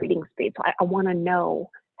in reading speed. So I want to know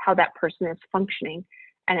how that person is functioning,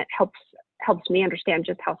 and it helps me understand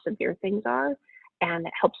just how severe things are, and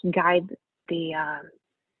it helps guide the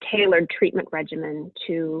tailored treatment regimen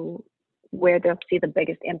to where they'll see the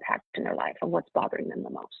biggest impact in their life and what's bothering them the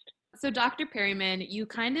most. So Dr. Perryman, you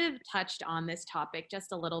kind of touched on this topic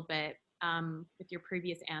just a little bit with your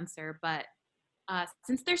previous answer, but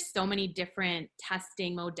since there's so many different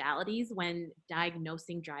testing modalities when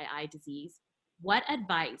diagnosing dry eye disease, what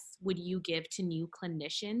advice would you give to new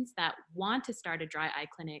clinicians that want to start a dry eye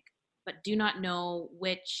clinic but do not know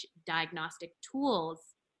which diagnostic tools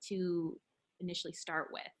to initially start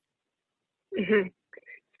with? Mm-hmm.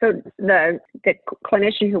 So the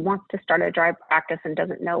clinician who wants to start a dry practice and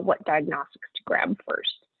doesn't know what diagnostics to grab first,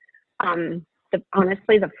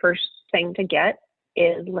 honestly, the first thing to get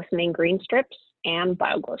is listening green strips and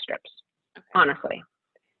BioGlow strips. Okay. Honestly,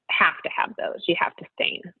 have to have those. You have to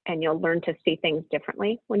stain, and you'll learn to see things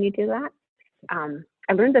differently when you do that.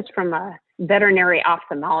 I learned this from a veterinary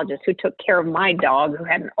ophthalmologist who took care of my dog who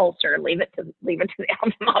had an ulcer. Leave it to the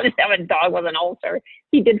ophthalmologist to have a dog with an ulcer.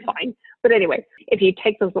 He did fine. But anyway, if you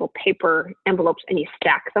take those little paper envelopes and you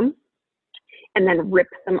stack them and then rip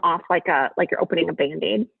them off like you're opening a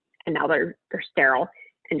Band-Aid, and now they're sterile,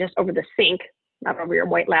 and just over the sink, not over your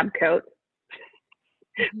white lab coat.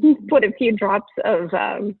 Put a few drops of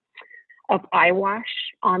eye wash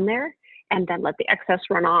on there, and then let the excess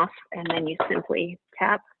run off, and then you simply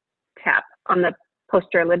tap on the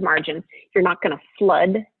posterior lid margin. You're not going to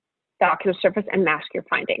flood the ocular surface and mask your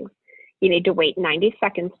findings. You need to wait 90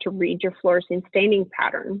 seconds to read your fluorescein staining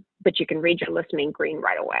pattern, but you can read your lissamine green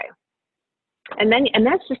right away. And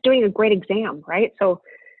that's just doing a great exam, right? So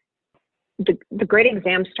the great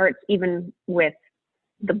exam starts even with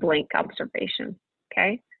the blink observation,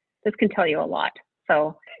 okay? This can tell you a lot.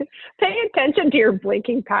 So pay attention to your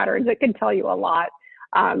blinking patterns. It can tell you a lot.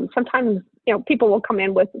 Sometimes, people will come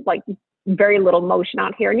in with like very little motion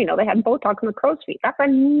out here, and, they had Botox in the crow's feet. That's a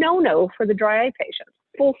no-no for the dry eye patients.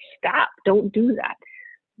 Full stop. Don't do that.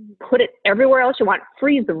 Put it everywhere else you want.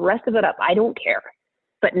 Freeze the rest of it up. I don't care,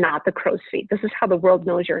 but not the crow's feet. This is how the world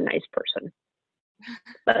knows you're a nice person.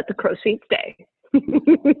 Let the crow's feet stay.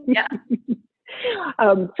 Yeah.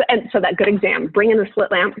 So that good exam, bring in the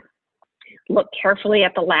slit lamp, look carefully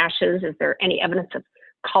at the lashes. Is there any evidence of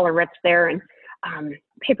collarettes there? And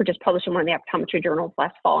paper just published in one of the optometry journals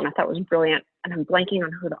last fall, and I thought it was brilliant. And I'm blanking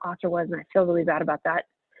on who the author was, and I feel really bad about that.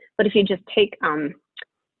 But if you just take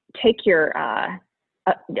your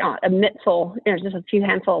a mittful, just a few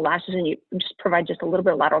handful of lashes, and you just provide just a little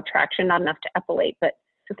bit of lateral traction, not enough to epilate, but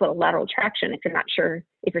just a little lateral traction. If you're not sure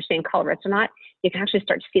if you're seeing collarettes or not, you can actually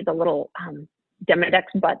start to see the little Demodex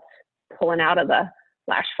butts pulling out of the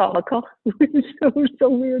lash follicle. so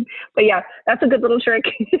weird. But yeah, that's a good little trick.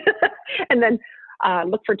 And then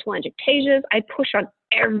look for telangiectasias. I push on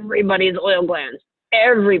everybody's oil glands.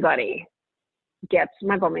 Everybody gets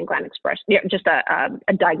meibomian gland expression. Yeah, just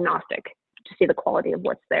a diagnostic to see the quality of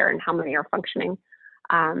what's there and how many are functioning.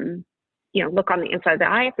 Look on the inside of the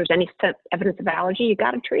eye. If there's any evidence of allergy, you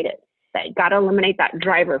got to treat it. You got to eliminate that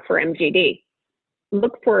driver for MGD.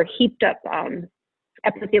 Look for heaped up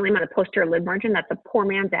epithelium on the posterior lid margin. That's a poor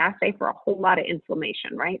man's assay for a whole lot of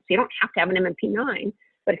inflammation, right? So you don't have to have an MMP9,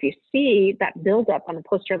 but if you see that buildup on the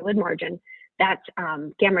posterior lid margin, that's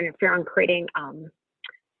gamma interferon creating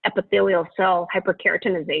epithelial cell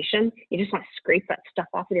hyperkeratinization. You just want to scrape that stuff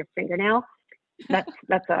off with your fingernail. That's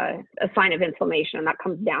a sign of inflammation, and that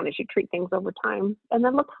comes down as you treat things over time. And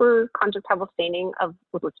then look for conjunctival staining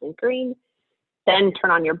with lissamine green. Then turn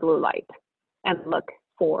on your blue light and look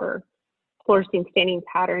for fluorescein staining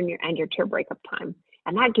pattern and your tear breakup time.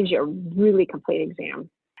 And that gives you a really complete exam.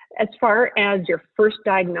 As far as your first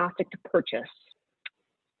diagnostic to purchase,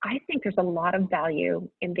 I think there's a lot of value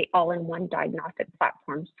in the all-in-one diagnostic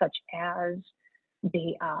platforms such as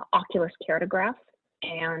the Oculus Keratograph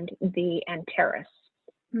and the Anteris.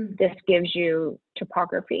 This gives you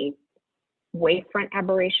topography, wavefront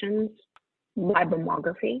aberrations,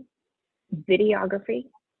 libomography, videography,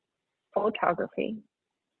 photography,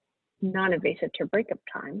 non-invasive tear breakup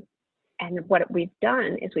time. And what we've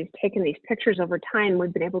done is we've taken these pictures over time.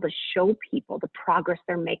 We've been able to show people the progress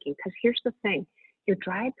they're making. Because here's the thing, your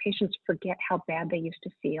dry eye patients forget how bad they used to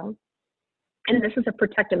feel. And this is a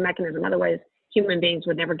protective mechanism. Otherwise, human beings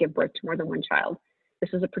would never give birth to more than one child. This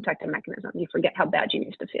is a protective mechanism. You forget how bad you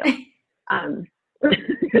used to feel.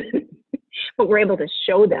 But we're able to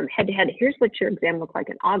show them head to head, here's what your exam looked like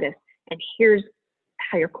in August, and here's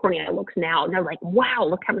how your cornea looks now. And they're like, wow,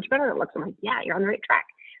 look how much better it looks. I'm like, yeah, you're on the right track.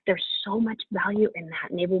 There's so much value in that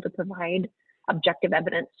and able to provide objective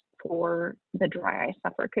evidence for the dry eye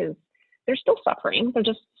sufferer, because they're still suffering. They're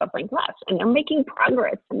just suffering less, and they're making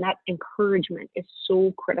progress. And that encouragement is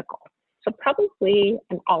so critical. So probably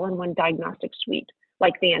an all-in-one diagnostic suite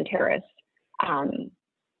like the Anteris,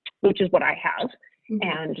 which is what I have.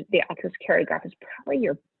 And the Oculus Keratograph is probably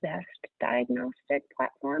your best diagnostic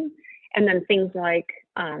platform. And then things like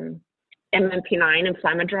MMP9 and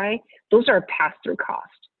Inflamadry, those are a pass-through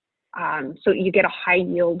cost. So you get a high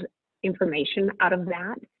yield information out of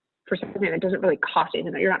that for something that doesn't really cost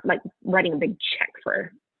anything. You're not like writing a big check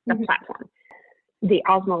for the platform. The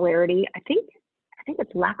osmolarity, I think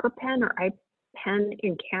it's Lacropen or iPen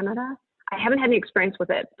in Canada. I haven't had any experience with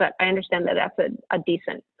it, but I understand that that's a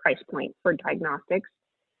decent price point for diagnostics.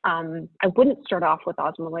 I wouldn't start off with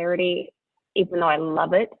osmolarity, even though I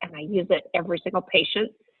love it and I use it every single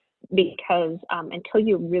patient, because until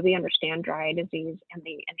you really understand dry eye disease and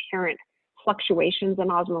the inherent fluctuations in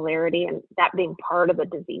osmolarity and that being part of a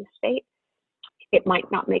disease state, it might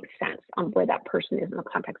not make sense on where that person is in the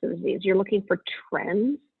context of the disease. You're looking for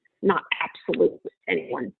trends, not absolute at any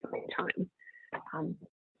one point in time.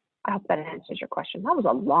 I hope that answers your question. That was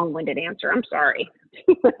a long-winded answer. I'm sorry.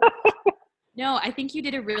 No, I think you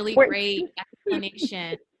did a really great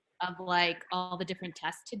explanation of like all the different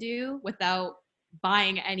tests to do without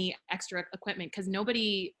buying any extra equipment, because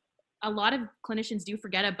nobody a lot of clinicians do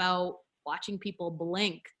forget about watching people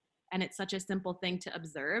blink, and it's such a simple thing to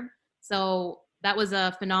observe. So that was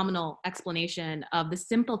a phenomenal explanation of the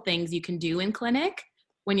simple things you can do in clinic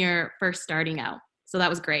when you're first starting out. So that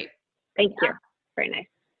was great. Thank you. Very nice.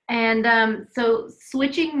 And so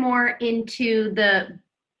switching more into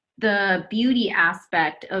the beauty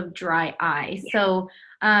aspect of dry eye. So,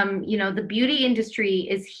 the beauty industry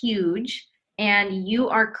is huge, and you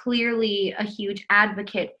are clearly a huge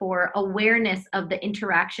advocate for awareness of the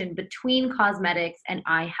interaction between cosmetics and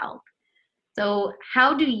eye health. So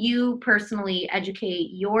how do you personally educate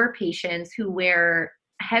your patients who wear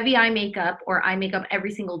heavy eye makeup or eye makeup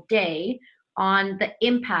every single day on the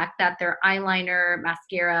impact that their eyeliner,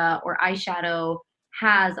 mascara, or eyeshadow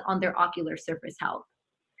has on their ocular surface health?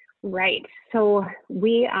 Right. So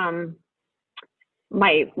we,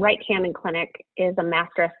 my right hand in clinic is a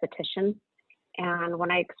master esthetician. And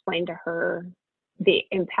when I explained to her the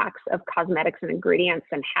impacts of cosmetics and ingredients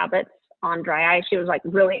and habits on dry eye, she was like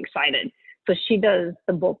really excited. So she does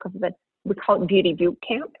the bulk of we call it beauty boot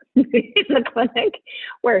camp in the clinic,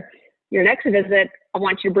 where your next visit, I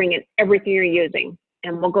want you to bring in everything you're using,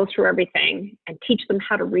 and we'll go through everything and teach them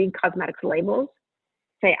how to read cosmetics labels.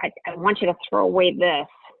 Say, I want you to throw away this.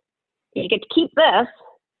 You get to keep this.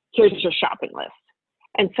 Here's your shopping list.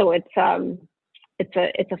 And so it's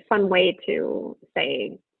a fun way to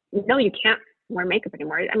say, no, you can't wear makeup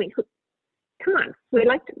anymore. I mean, come on, we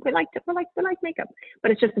like makeup,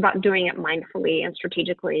 but it's just about doing it mindfully and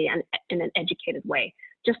strategically and in an educated way,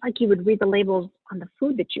 just like you would read the labels on the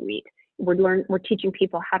food that you eat. We're teaching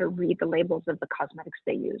people how to read the labels of the cosmetics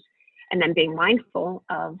they use, and then being mindful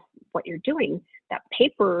of what you're doing. That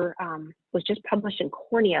paper was just published in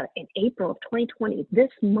Cornea in April of 2020,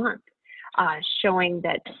 this month, showing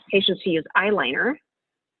that patients who use eyeliner,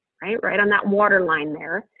 right on that waterline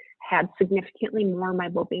there, had significantly more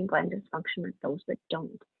meibomian gland dysfunction than those that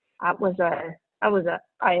don't. That was a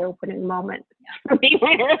eye-opening moment for me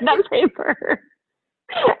when I read that paper.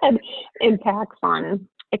 And impacts on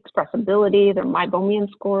expressibility, their meibomian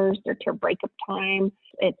scores, their tear breakup time.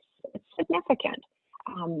 It's significant.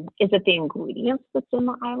 Is it the ingredients that's in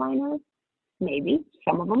the eyeliner? Maybe,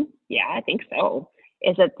 some of them. Yeah, I think so.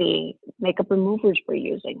 Is it the makeup removers we're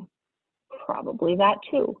using? Probably that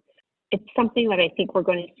too. It's something that I think we're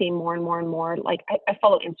going to see more and more and more. Like I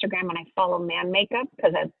follow Instagram and I follow man makeup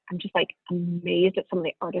because I'm just like amazed at some of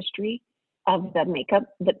the artistry of the makeup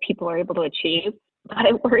that people are able to achieve. But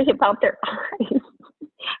I worry about their eyes.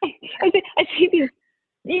 I see these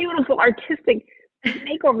beautiful artistic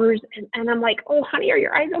makeovers and I'm like, oh honey, are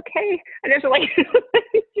your eyes okay? And they're like,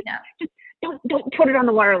 just don't put it on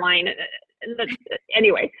the waterline.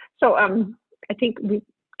 Anyway, so I think we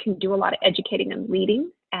can do a lot of educating and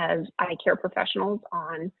leading as eye care professionals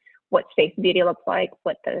on what safe beauty looks like,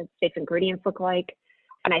 what the safe ingredients look like.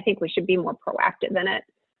 And I think we should be more proactive in it.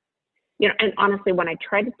 And honestly, when I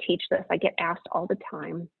try to teach this, I get asked all the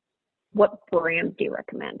time, what brands do you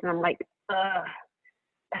recommend? And I'm like,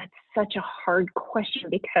 that's such a hard question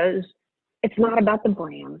because it's not about the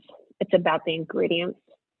brands. It's about the ingredients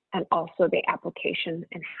and also the application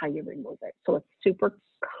and how you remove it. So it's super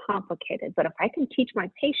complicated. But if I can teach my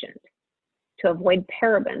patient to avoid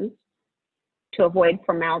parabens, to avoid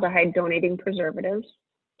formaldehyde donating preservatives,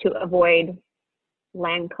 to avoid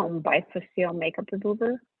Lancome bifacile makeup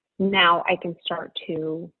remover, now I can start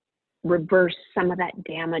to reverse some of that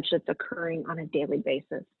damage that's occurring on a daily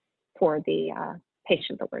basis for the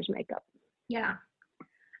patient that wears makeup. Yeah.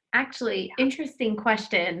 Actually, interesting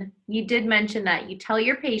question. You did mention that you tell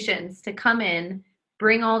your patients to come in,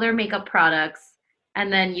 bring all their makeup products,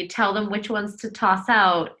 and then you tell them which ones to toss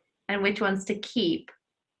out and which ones to keep.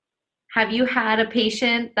 Have you had a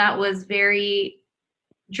patient that was very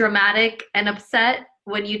dramatic and upset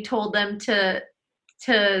when you told them to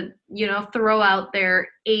throw out their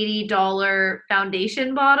 $80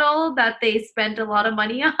 foundation bottle that they spent a lot of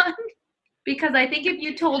money on? Because I think if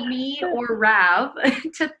you told me or Rav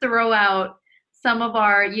to throw out some of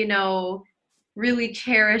our, really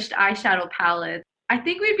cherished eyeshadow palettes, I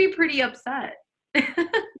think we'd be pretty upset.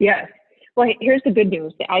 Yes. Well, here's the good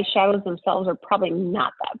news. The eyeshadows themselves are probably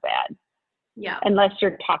not that bad. Yeah. Unless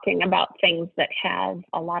you're talking about things that have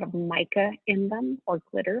a lot of mica in them or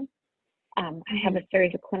glitter. I have a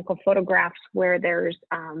series of clinical photographs where there's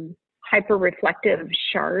hyper-reflective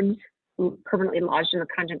shards permanently lodged in the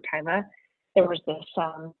conjunctiva. There was this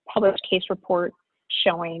published case report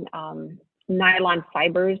showing nylon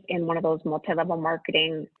fibers in one of those multi-level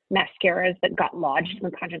marketing mascaras that got lodged in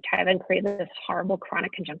the conjunctiva and created this horrible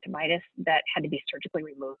chronic conjunctivitis that had to be surgically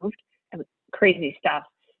removed. It was crazy stuff.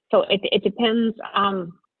 So it depends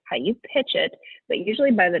how you pitch it. But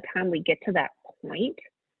usually by the time we get to that point,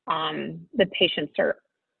 the patients are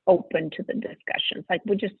open to the discussions. Like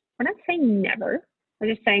we're not saying never,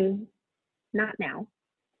 we're just saying not now.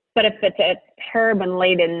 But if it's a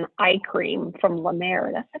paraben-laden eye cream from La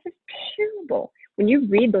Mer, that stuff is terrible. When you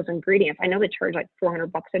read those ingredients, I know they charge like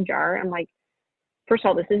 $400 a jar. I'm like, first of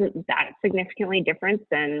all, this isn't that significantly different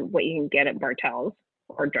than what you can get at Bartell's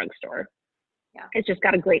or drugstore. Yeah. It's just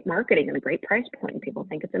got a great marketing and a great price point. People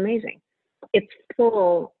think it's amazing. It's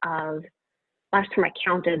full of, last time I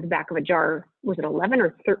counted the back of a jar, was it 11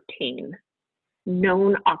 or 13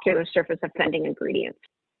 known ocular surface offending ingredients?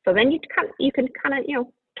 So then you can kind of,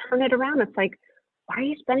 turn it around. It's like, why are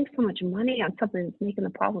you spending so much money on something that's making the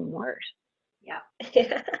problem worse? Yeah. Do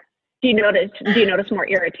you notice more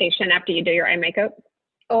irritation after you do your eye makeup?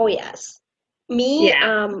 Oh, yes. Me,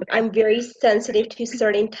 Yeah. I'm very sensitive to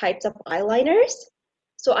certain types of eyeliners.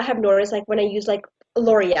 So I have noticed, like when I use like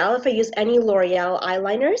L'Oreal, if I use any L'Oreal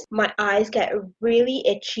eyeliners, my eyes get really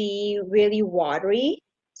itchy, really watery.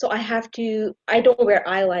 So I don't wear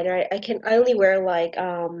eyeliner. I only wear like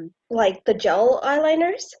the gel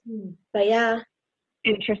eyeliners. But yeah.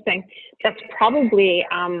 Interesting. That's probably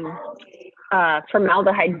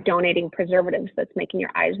formaldehyde donating preservatives that's making your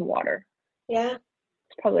eyes water. Yeah.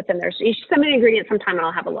 It's probably what's in there. So you should send me an ingredient sometime and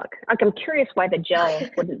I'll have a look. Like I'm curious why the gel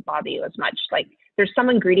wouldn't bother you as much. Like there's some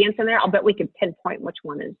ingredients in there. I'll bet we could pinpoint which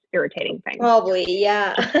one is irritating things. Probably,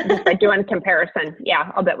 yeah. Just by doing comparison.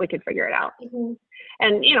 Yeah, I'll bet we could figure it out. Mm-hmm.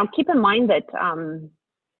 And, keep in mind that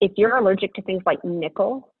if you're allergic to things like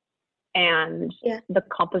nickel and the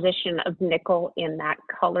composition of nickel in that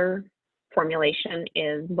color formulation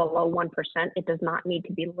is below 1%, it does not need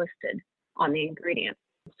to be listed on the ingredient.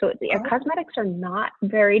 So cosmetics are not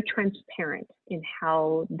very transparent in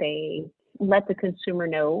how they let the consumer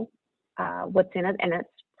know what's in it. And it's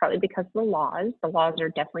probably because of the laws. The laws are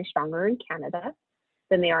definitely stronger in Canada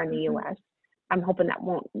than they are in the US. I'm hoping that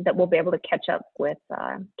we'll be able to catch up with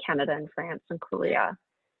Canada and France and Korea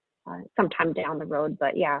sometime down the road.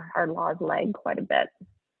 But yeah, our laws lag quite a bit.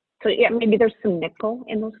 So yeah, maybe there's some nickel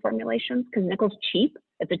in those formulations because nickel's cheap.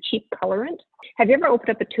 It's a cheap colorant. Have you ever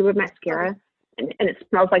opened up a tube of mascara and it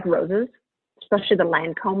smells like roses, especially the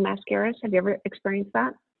Lancome mascaras? Have you ever experienced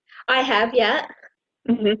that? I have, yeah.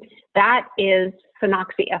 Mm-hmm. That is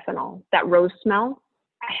phenoxyethanol, that rose smell.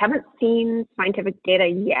 I haven't seen scientific data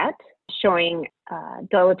yet showing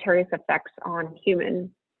deleterious effects on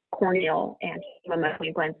human corneal and human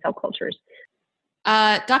mammalian gland cell cultures.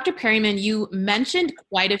 Dr. Perryman, you mentioned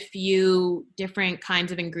quite a few different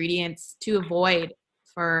kinds of ingredients to avoid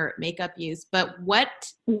for makeup use, but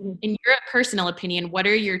in your personal opinion, what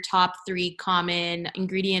are your top 3 common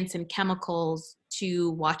ingredients and chemicals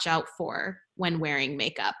to watch out for when wearing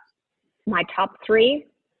makeup? My top 3?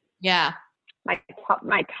 Yeah. My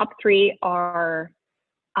top 3 are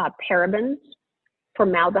parabens,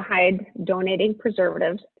 formaldehyde donating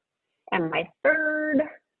preservatives, and my third,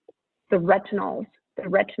 the retinols, the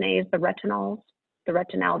retinase, the retinols, the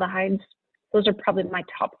retinaldehydes. Those are probably my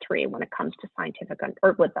top 3 when it comes to scientific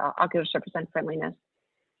or with ocular surface unfriendliness.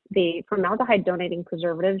 The formaldehyde donating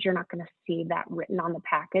preservatives, you're not going to see that written on the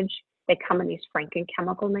package. They come in these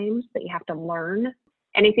Franken-chemical names that you have to learn.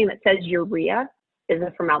 Anything that says urea is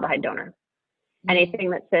a formaldehyde donor. Anything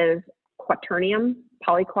that says quaternium,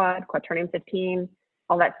 polyquat, quaternium 15,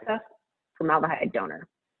 all that stuff, formaldehyde donor.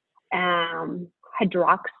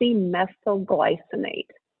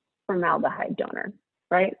 Hydroxymethylglycinate, formaldehyde donor,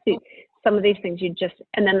 right? See, some of these things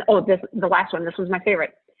and then, the last one, this was my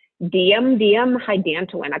favorite,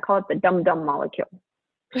 diam-hydantoin. I call it the dum-dum molecule.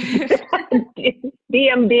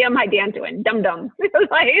 Diam-hydantoin, dum-dum.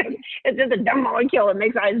 It's just a dumb molecule. It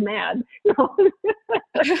makes eyes mad.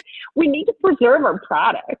 We need to preserve our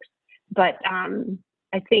products, but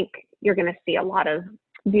I think you're going to see a lot of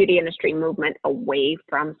beauty industry movement away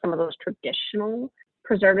from some of those traditional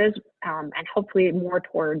preservatives and hopefully more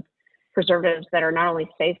towards preservatives that are not only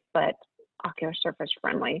safe but ocular surface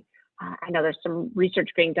friendly. I know there's some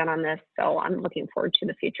research being done on this, so I'm looking forward to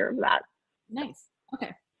the future of that. Nice.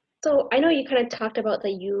 Okay. So I know you kind of talked about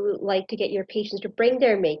that you like to get your patients to bring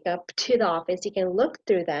their makeup to the office. You can look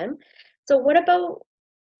through them. So what about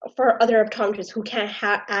for other optometrists who can't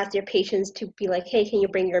ask their patients to be like, hey, can you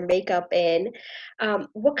bring your makeup in?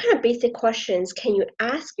 What kind of basic questions can you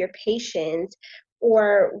ask your patients,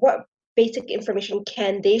 or what basic information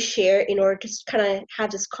can they share in order to kind of have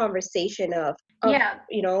this conversation of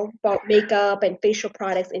about makeup and facial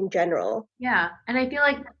products in general? Yeah. And I feel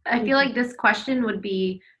like this question would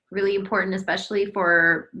be really important, especially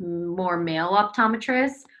for more male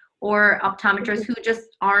optometrists or optometrists who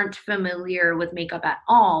just aren't familiar with makeup at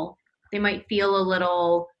all. They might feel a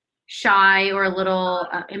little shy or a little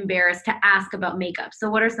embarrassed to ask about makeup. So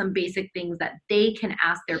what are some basic things that they can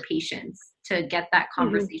ask their patients to get that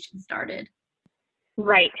conversation started?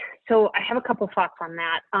 Right. So I have a couple thoughts on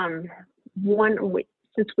that.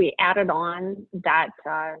 Since we added on that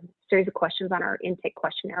series of questions on our intake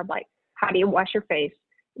questionnaire, like how do you wash your face?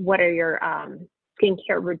 What are your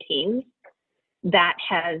skincare routines? That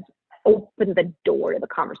has opened the door to the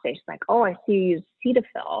conversation. Like, oh, I see you use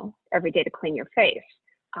Cetaphil every day to clean your face.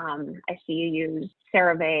 I see you use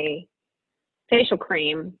CeraVe facial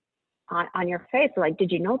cream on your face. So like, did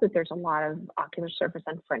you know that there's a lot of ocular surface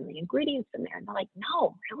unfriendly ingredients in there? And they're like,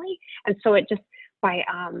 no, really? And so it just by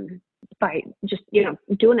just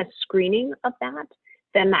doing a screening of that,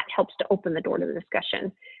 then that helps to open the door to the discussion.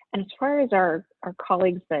 And as far as our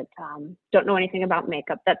colleagues that don't know anything about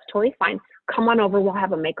makeup, that's totally fine. Come on over, we'll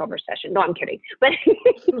have a makeover session. No, I'm kidding. But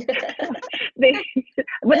wouldn't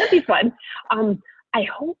that be fun? I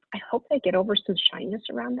hope they get over some shyness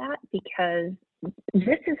around that, because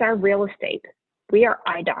this is our real estate. We are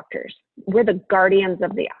eye doctors. We're the guardians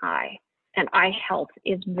of the eye, and eye health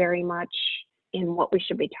is very much in what we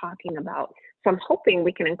should be talking about. So I'm hoping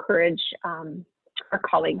we can encourage our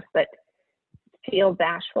colleagues that feel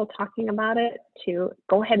bashful talking about it to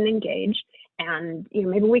go ahead and engage, and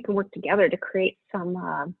maybe we can work together to create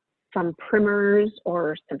some primers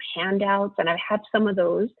or some handouts. And I have some of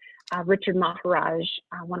those. Richard Maharaj,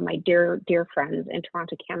 one of my dear friends in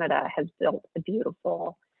Toronto, Canada, has built a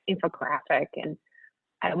beautiful infographic, and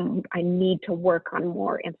I need to work on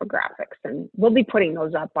more infographics, and we'll be putting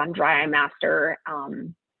those up on Dry Eye Master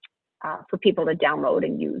for people to download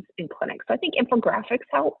and use in clinics. So I think infographics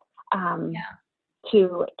help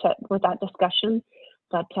to with that discussion.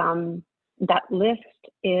 But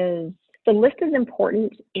the list is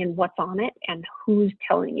important in what's on it and who's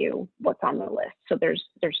telling you what's on the list. So there's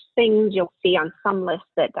things you'll see on some lists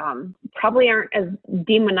that probably aren't as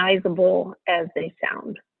demonizable as they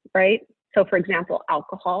sound, right? So for example,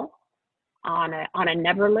 alcohol on a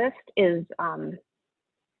never list is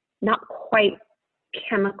not quite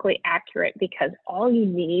chemically accurate, because all you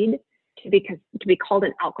need to be called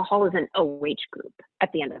an alcohol is an OH group at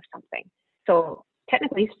the end of something. So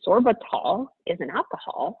technically sorbitol is an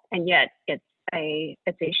alcohol, and yet it's a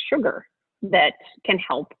sugar that can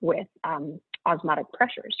help with osmotic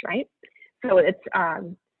pressures, right? So it's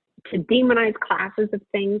to demonize classes of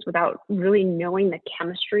things without really knowing the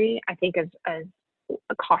chemistry, I think is a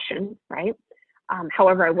caution, right?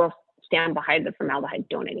 However, I will stand behind the formaldehyde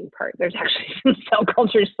donating part. There's actually some cell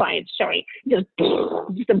culture science showing just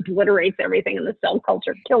obliterates everything in the cell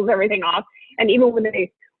culture, kills everything off. And even when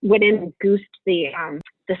they went in and goosed the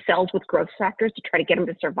cells with growth factors to try to get them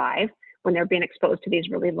to survive, when they're being exposed to these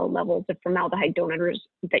really low levels of formaldehyde donators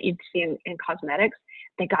that you'd see in cosmetics,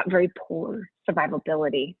 they got very poor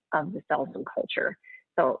survivability of the cells in culture.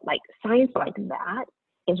 So like science like that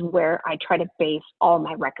is where I try to base all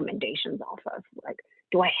my recommendations off of. Like,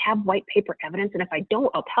 do I have white paper evidence? And if I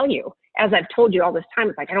don't, I'll tell you. As I've told you all this time,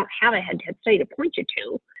 it's like I don't have a head-to-head study to point you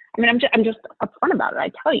to. I mean, I'm just upfront about it.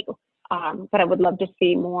 I tell you. But I would love to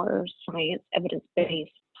see more science,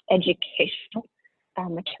 evidence-based educational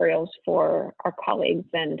materials for our colleagues,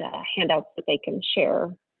 and handouts that they can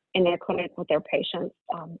share in their clinic with their patients.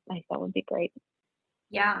 I think that would be great.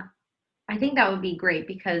 Yeah, I think that would be great,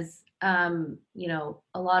 because,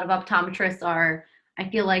 a lot of optometrists I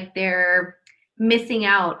feel like they're missing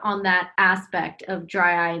out on that aspect of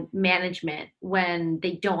dry eye management when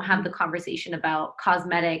they don't have the conversation about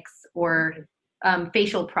cosmetics or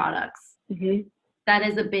facial products. Mm-hmm. That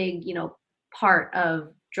is a big, part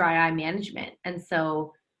of dry eye management. And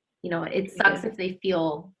so, it sucks if they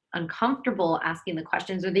feel uncomfortable asking the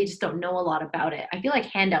questions, or they just don't know a lot about it. I feel like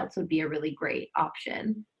handouts would be a really great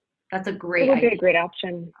option. That's a great idea. It would be a great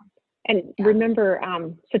option. And remember,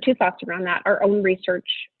 so two thoughts around that. Our own research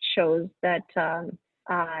shows that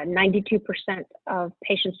 92% of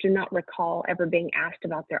patients do not recall ever being asked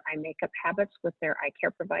about their eye makeup habits with their eye care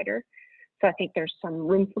provider. So I think there's some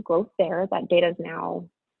room for growth there. That data is now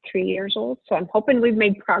 3 years old. So I'm hoping we've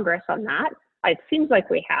made progress on that. It seems like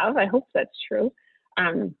we have. I hope that's true.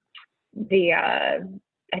 I think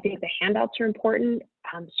the handouts are important.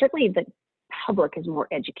 Certainly the public is more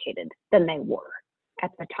educated than they were at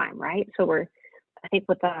the time, right? So I think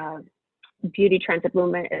with the beauty trends at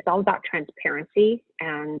Lumen, it's all about transparency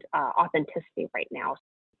and authenticity right now.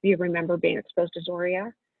 You remember being exposed to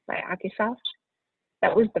Zoria by Ocusoft?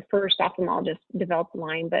 That was the first ophthalmologist developed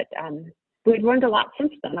line, but we've learned a lot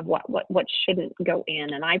since then of what shouldn't go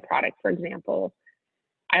in an eye product. For example,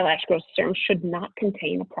 eyelash growth serum should not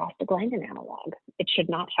contain a prostaglandin analog. It should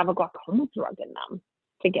not have a glaucoma drug in them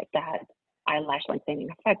to get that eyelash lengthening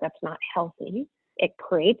effect. That's not healthy. It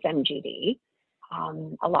creates MGD,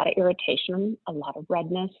 a lot of irritation, a lot of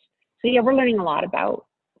redness. So yeah, we're learning a lot about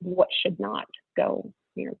what should not go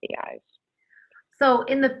near the eyes. So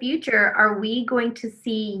in the future, are we going to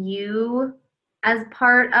see you as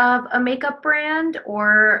part of a makeup brand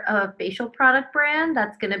or a facial product brand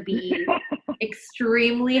that's going to be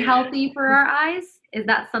extremely healthy for our eyes? Is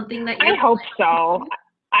that something that I hope so.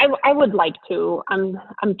 I would like to. I'm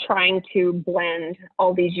trying to blend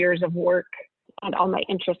all these years of work and all my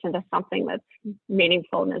interests into something that's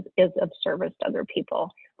meaningful and is of service to other people.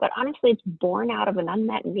 But honestly, it's born out of an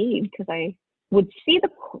unmet need, because I would see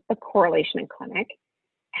the correlation in clinic,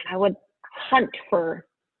 and I would hunt for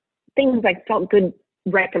things I felt good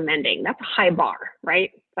recommending. That's a high bar, right?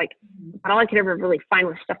 Like, all I could ever really find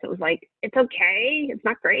was stuff that was like, it's okay, it's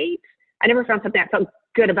not great. I never found something I felt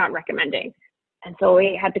good about recommending. And so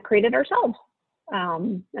we had to create it ourselves.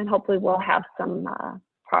 And hopefully we'll have some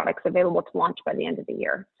products available to launch by the end of the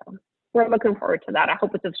year. So we're looking forward to that. I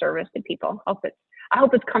hope it's of service to people. I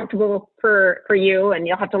hope it's comfortable for you, and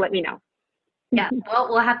you'll have to let me know. Yeah, well,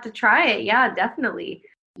 we'll have to try it. Yeah, definitely.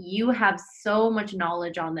 You have so much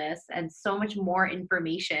knowledge on this and so much more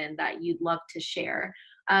information that you'd love to share.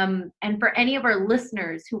 And for any of our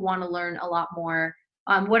listeners who want to learn a lot more,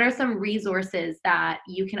 what are some resources that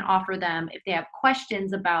you can offer them if they have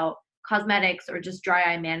questions about cosmetics or just dry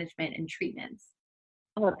eye management and treatments?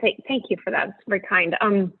 Oh, thank you for that. It's very kind.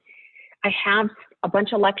 I have a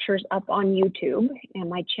bunch of lectures up on YouTube, and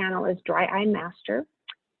my channel is Dry Eye Master.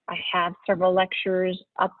 I have several lectures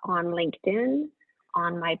up on LinkedIn,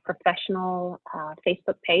 on my professional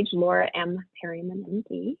Facebook page, Laura M. Perryman,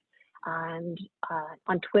 MD, and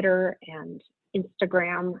on Twitter and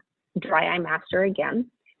Instagram, Dry Eye Master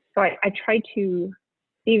again. So I try to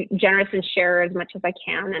be generous and share as much as I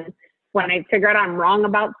can. And when I figure out I'm wrong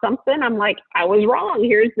about something, I'm like, I was wrong.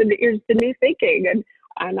 Here's the new thinking,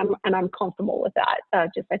 and I'm comfortable with that.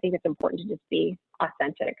 I think it's important to just be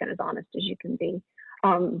authentic and as honest as you can be.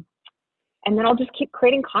 And then I'll just keep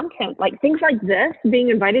creating content, like things like this. Being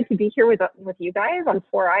invited to be here with you guys on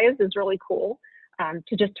 4 Eyes is really cool.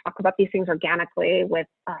 To just talk about these things organically with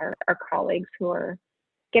our colleagues who are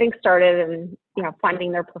getting started and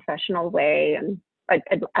finding their professional way. And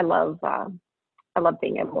I love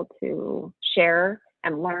being able to share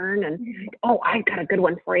and learn. And I've got a good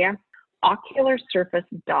one for you. Ocular Surface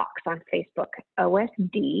Docs on Facebook,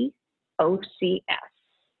 OSD OCS.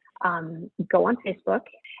 Go on Facebook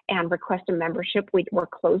and request a membership. We're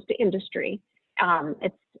closed to industry.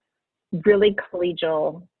 It's really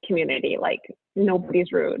collegial community, like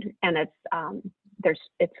nobody's rude, and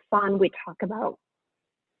it's fun. We talk about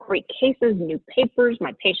great cases, new papers,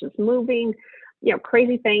 my patients moving,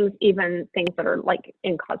 crazy things, even things that are like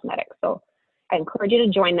in cosmetics. So I encourage you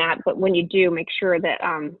to join that. But when you do, make sure that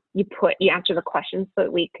you answer the questions so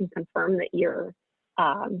that we can confirm that you're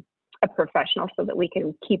a professional, so that we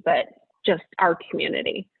can keep it just our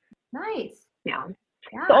community. Nice. Yeah.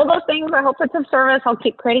 So all those things, I hope it's of service. I'll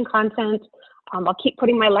keep creating content. I'll keep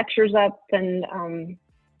putting my lectures up, and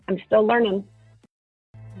I'm still learning.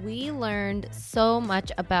 We learned so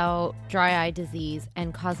much about dry eye disease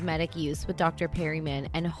and cosmetic use with Dr. Perryman,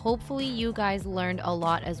 and hopefully you guys learned a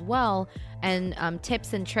lot as well, and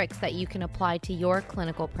tips and tricks that you can apply to your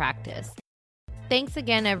clinical practice. Thanks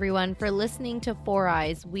again, everyone, for listening to 4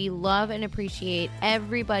 Eyes. We love and appreciate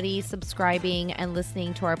everybody subscribing and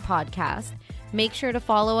listening to our podcast. Make sure to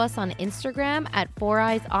follow us on Instagram at 4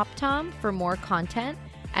 Eyes Optom for more content,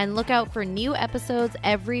 and look out for new episodes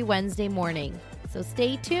every Wednesday morning. So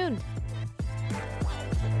stay tuned.